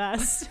for the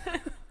best.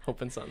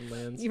 Hoping something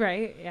lands.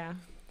 Right, yeah.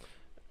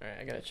 All right,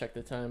 I got to check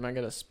the time. I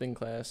got a spin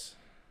class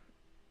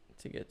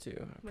to get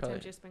to. What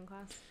time's your spin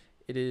class?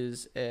 It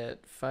is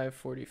at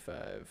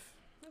 5:45.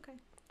 Okay.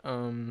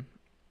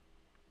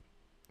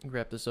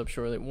 Wrap this up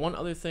shortly. One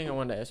other thing I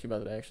wanted to ask you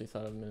about that I actually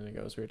thought of a minute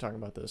ago as we were talking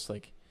about this,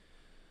 like,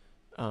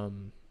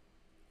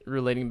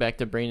 relating back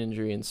to brain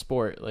injury in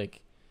sport,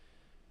 like,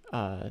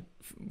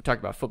 we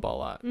talked about football a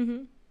lot.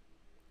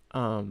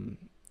 Mm-hmm.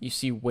 You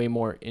see way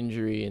more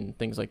injury and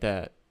things like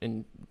that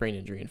in brain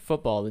injury in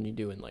football than you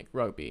do in like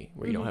rugby,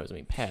 where you don't have as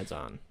many pads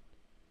on.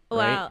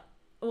 Right?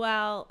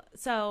 Well,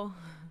 so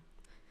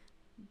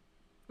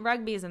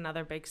rugby is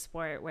another big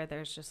sport where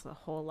there's just a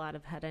whole lot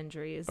of head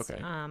injuries.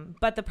 Okay.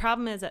 But the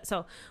problem is that,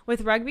 so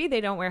with rugby,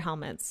 they don't wear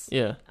helmets.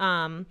 Yeah.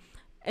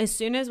 As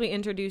soon as we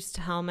introduced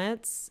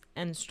helmets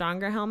and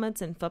stronger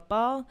helmets in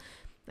football,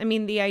 I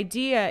mean, the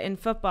idea in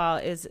football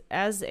is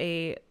as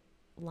a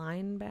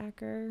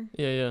linebacker.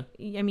 Yeah.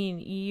 I mean,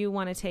 you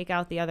want to take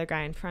out the other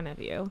guy in front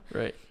of you.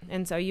 Right.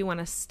 And so you want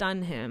to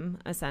stun him,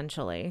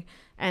 essentially.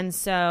 And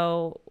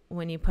so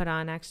when you put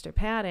on extra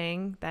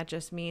padding, that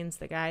just means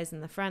the guys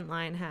in the front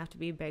line have to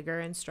be bigger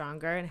and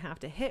stronger and have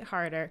to hit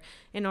harder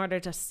in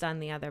order to stun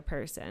the other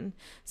person.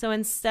 So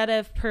instead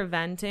of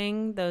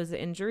preventing those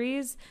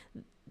injuries,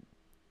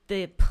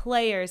 the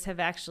players have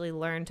actually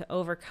learned to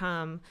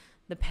overcome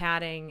the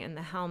padding and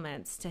the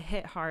helmets to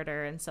hit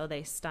harder, and so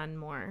they stun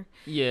more.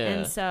 Yeah.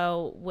 And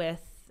so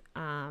with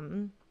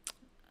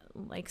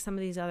like some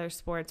of these other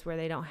sports where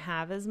they don't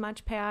have as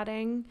much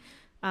padding,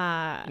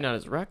 not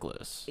as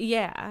reckless.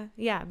 Yeah,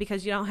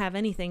 because you don't have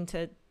anything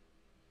to,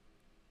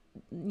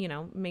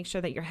 make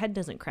sure that your head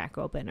doesn't crack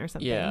open or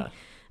something. Yeah.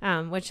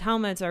 Which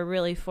helmets are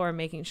really for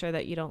making sure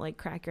that you don't like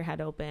crack your head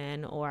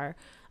open, or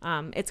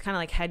it's kind of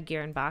like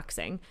headgear in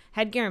boxing.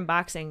 Headgear in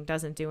boxing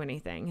doesn't do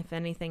anything. If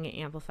anything, it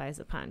amplifies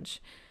the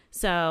punch.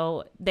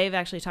 So they've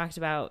actually talked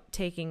about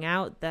taking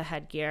out the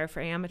headgear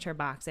for amateur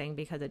boxing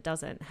because it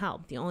doesn't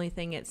help. The only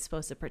thing it's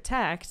supposed to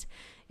protect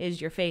is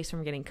your face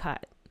from getting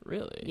cut.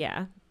 Really?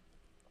 Yeah.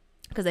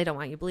 Because they don't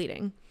want you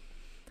bleeding.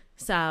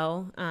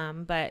 So,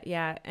 but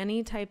yeah,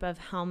 any type of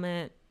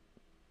helmet,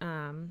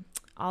 all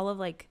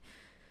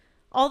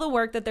the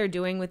work that they're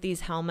doing with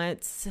these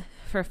helmets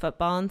for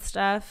football and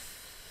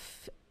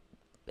stuff,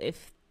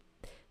 if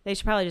they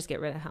should probably just get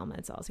rid of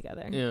helmets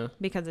altogether. Yeah.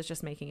 Because it's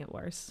just making it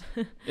worse.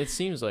 It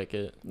seems like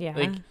it. Yeah.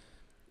 Like,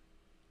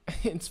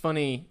 it's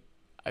funny.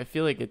 I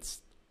feel like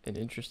it's an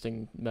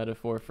interesting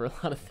metaphor for a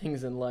lot of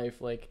things in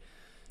life. Like,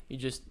 you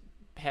just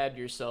pad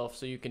yourself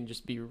so you can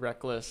just be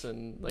reckless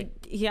and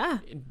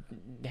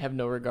have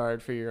no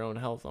regard for your own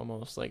health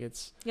almost. Like,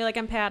 it's, you're like,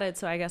 I'm padded,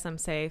 so I guess I'm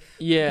safe.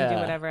 Yeah. I can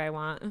do whatever I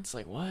want. It's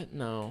like, what?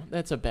 No,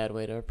 that's a bad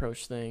way to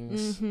approach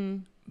things. Mm-hmm.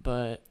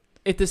 But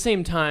at the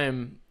same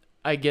time,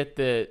 I get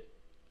that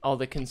all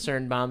the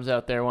concerned moms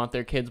out there want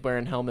their kids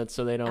wearing helmets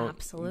so they don't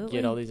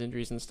get all these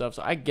injuries and stuff.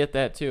 So I get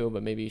that too,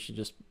 but maybe you should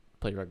just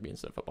play rugby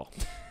instead of football.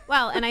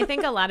 Well, and I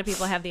think a lot of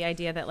people have the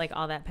idea that like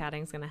all that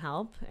padding is going to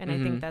help. And I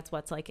think that's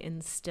what's like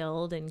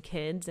instilled in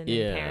kids and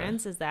in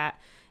parents, is that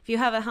if you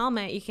have a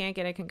helmet, you can't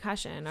get a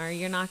concussion or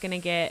you're not going to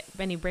get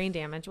any brain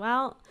damage.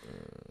 Well,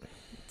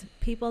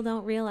 people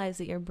don't realize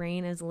that your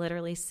brain is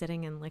literally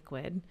sitting in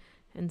liquid.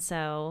 And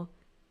so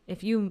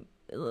if you,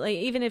 like,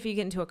 even if you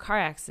get into a car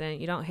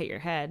accident, you don't hit your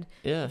head.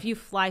 Yeah. If you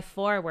fly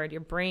forward,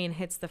 your brain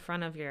hits the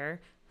front of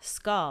your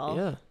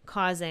skull,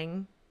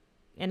 causing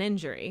an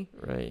injury.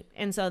 Right.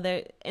 And so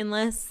there,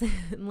 unless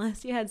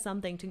you had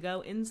something to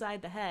go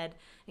inside the head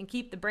and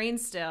keep the brain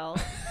still,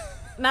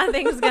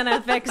 nothing's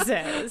gonna fix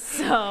it.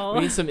 So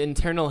we need some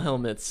internal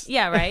helmets.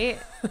 Yeah, right.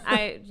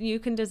 You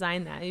can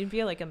design that. You'd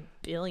be like a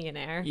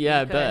billionaire.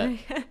 Yeah, I bet.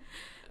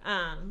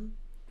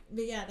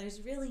 But yeah,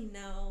 there's really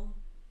no.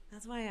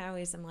 That's why I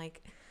always am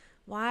like,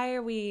 why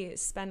are we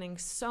spending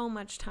so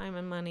much time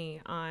and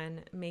money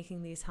on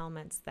making these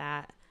helmets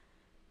that,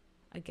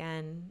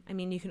 again, I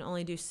mean, you can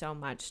only do so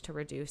much to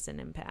reduce an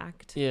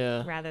impact.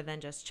 Yeah. Rather than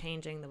just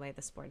changing the way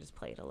the sport is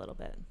played a little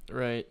bit.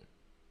 Right.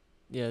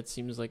 Yeah, it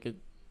seems like it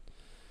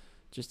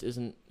just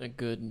isn't a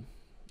good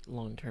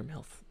long-term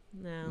health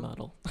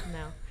model.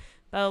 No.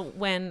 But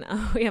when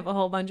we have a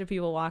whole bunch of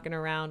people walking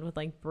around with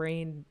like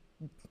brain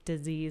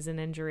disease and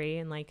injury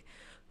and like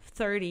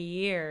 30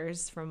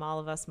 years from all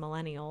of us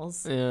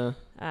millennials,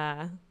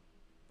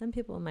 then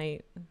people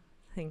might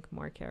think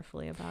more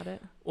carefully about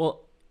it.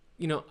 Well,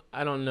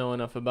 I don't know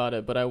enough about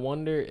it, but I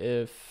wonder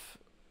if,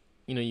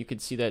 you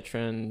could see that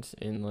trend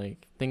in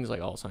like things like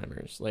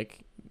Alzheimer's,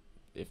 like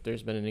if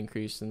there's been an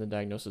increase in the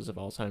diagnosis of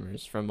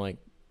Alzheimer's from like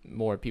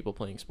more people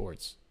playing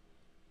sports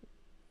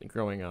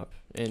growing up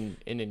and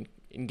in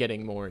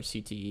getting more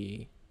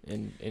CTE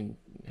in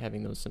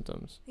having those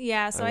symptoms?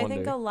 Yeah, so I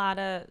think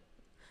wonder.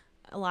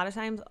 a lot of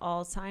times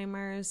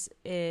Alzheimer's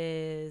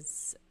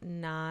is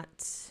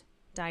not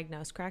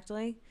diagnosed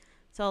correctly.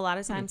 So a lot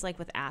of times, like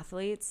with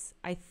athletes,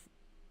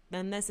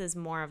 then this is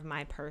more of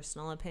my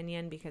personal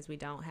opinion because we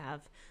don't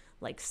have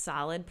like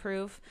solid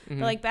proof. But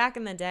like back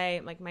in the day,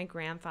 like my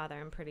grandfather,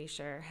 I'm pretty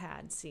sure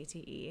had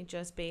CTE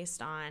just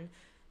based on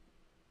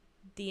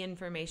the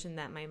information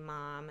that my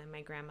mom and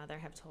my grandmother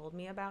have told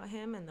me about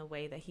him and the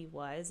way that he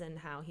was and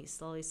how he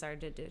slowly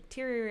started to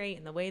deteriorate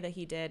and the way that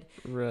he did.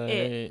 Right.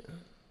 It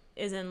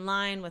is in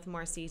line with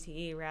more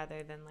CTE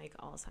rather than like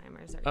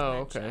Alzheimer's or dementia. Oh,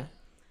 okay.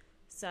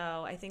 So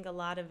I think a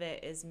lot of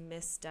it is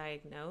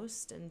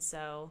misdiagnosed, and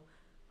so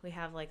we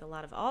have like a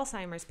lot of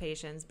Alzheimer's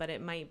patients, but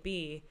it might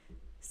be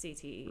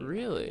CTE.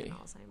 Really?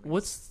 Alzheimer's.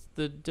 What's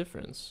the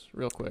difference,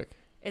 real quick?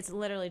 It's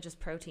literally just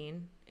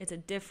protein. It's a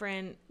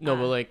different. No,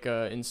 but like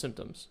in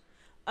symptoms.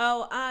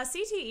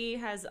 CTE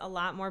has a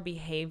lot more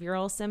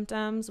behavioral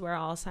symptoms, where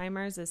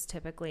Alzheimer's is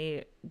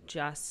typically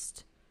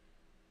just,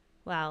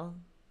 well,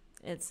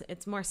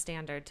 it's more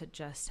standard to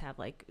just have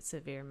like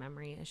severe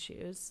memory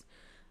issues.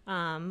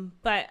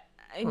 But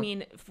I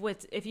mean,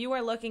 if you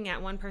were looking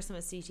at one person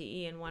with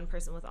CTE and one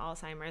person with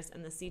Alzheimer's,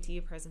 and the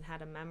CTE person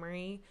had a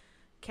memory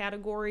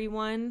category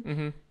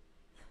 1,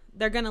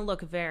 they're going to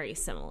look very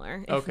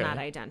similar, if not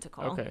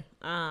identical. Okay.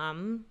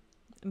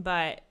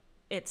 But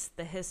it's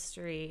the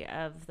history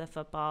of the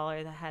football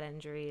or the head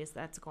injuries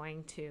that's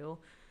going to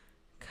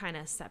kind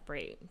of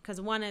separate,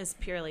 because one is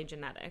purely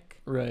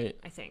genetic. Right.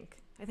 I think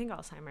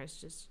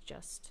Alzheimer's is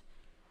just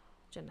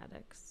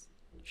genetics.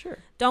 Sure.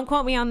 Don't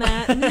quote me on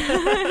that.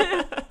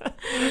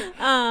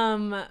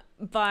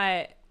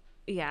 But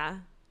yeah.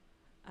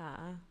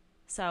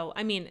 So,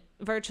 I mean,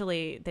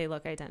 virtually they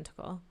look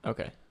identical.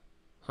 Okay.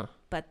 Huh.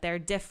 But they're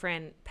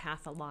different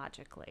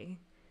pathologically,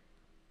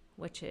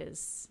 which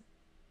is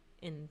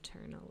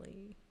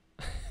internally.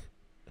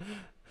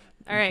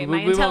 All right.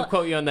 We won't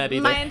quote you on that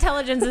either. My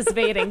intelligence is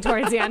fading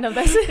towards the end of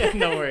this. Yeah,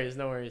 no worries.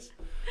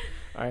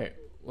 All right.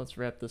 Let's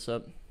wrap this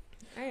up.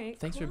 All right.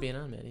 Thanks for being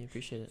on, Maddie.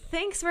 Appreciate it.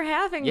 Thanks for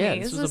having me. Yeah,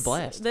 this was a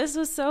blast. This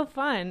was so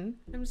fun.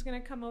 I'm just going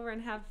to come over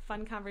and have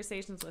fun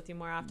conversations with you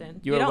more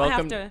often. You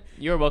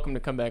are welcome to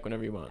come back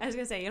whenever you want. I was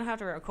going to say, you don't have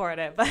to record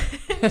it, but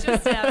just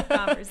to have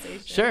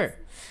conversations. Sure.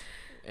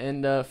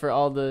 And for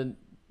all the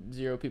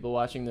 0 people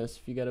watching this,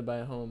 if you got to buy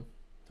a home,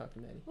 talk to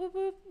Maddie. Whoop,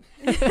 whoop.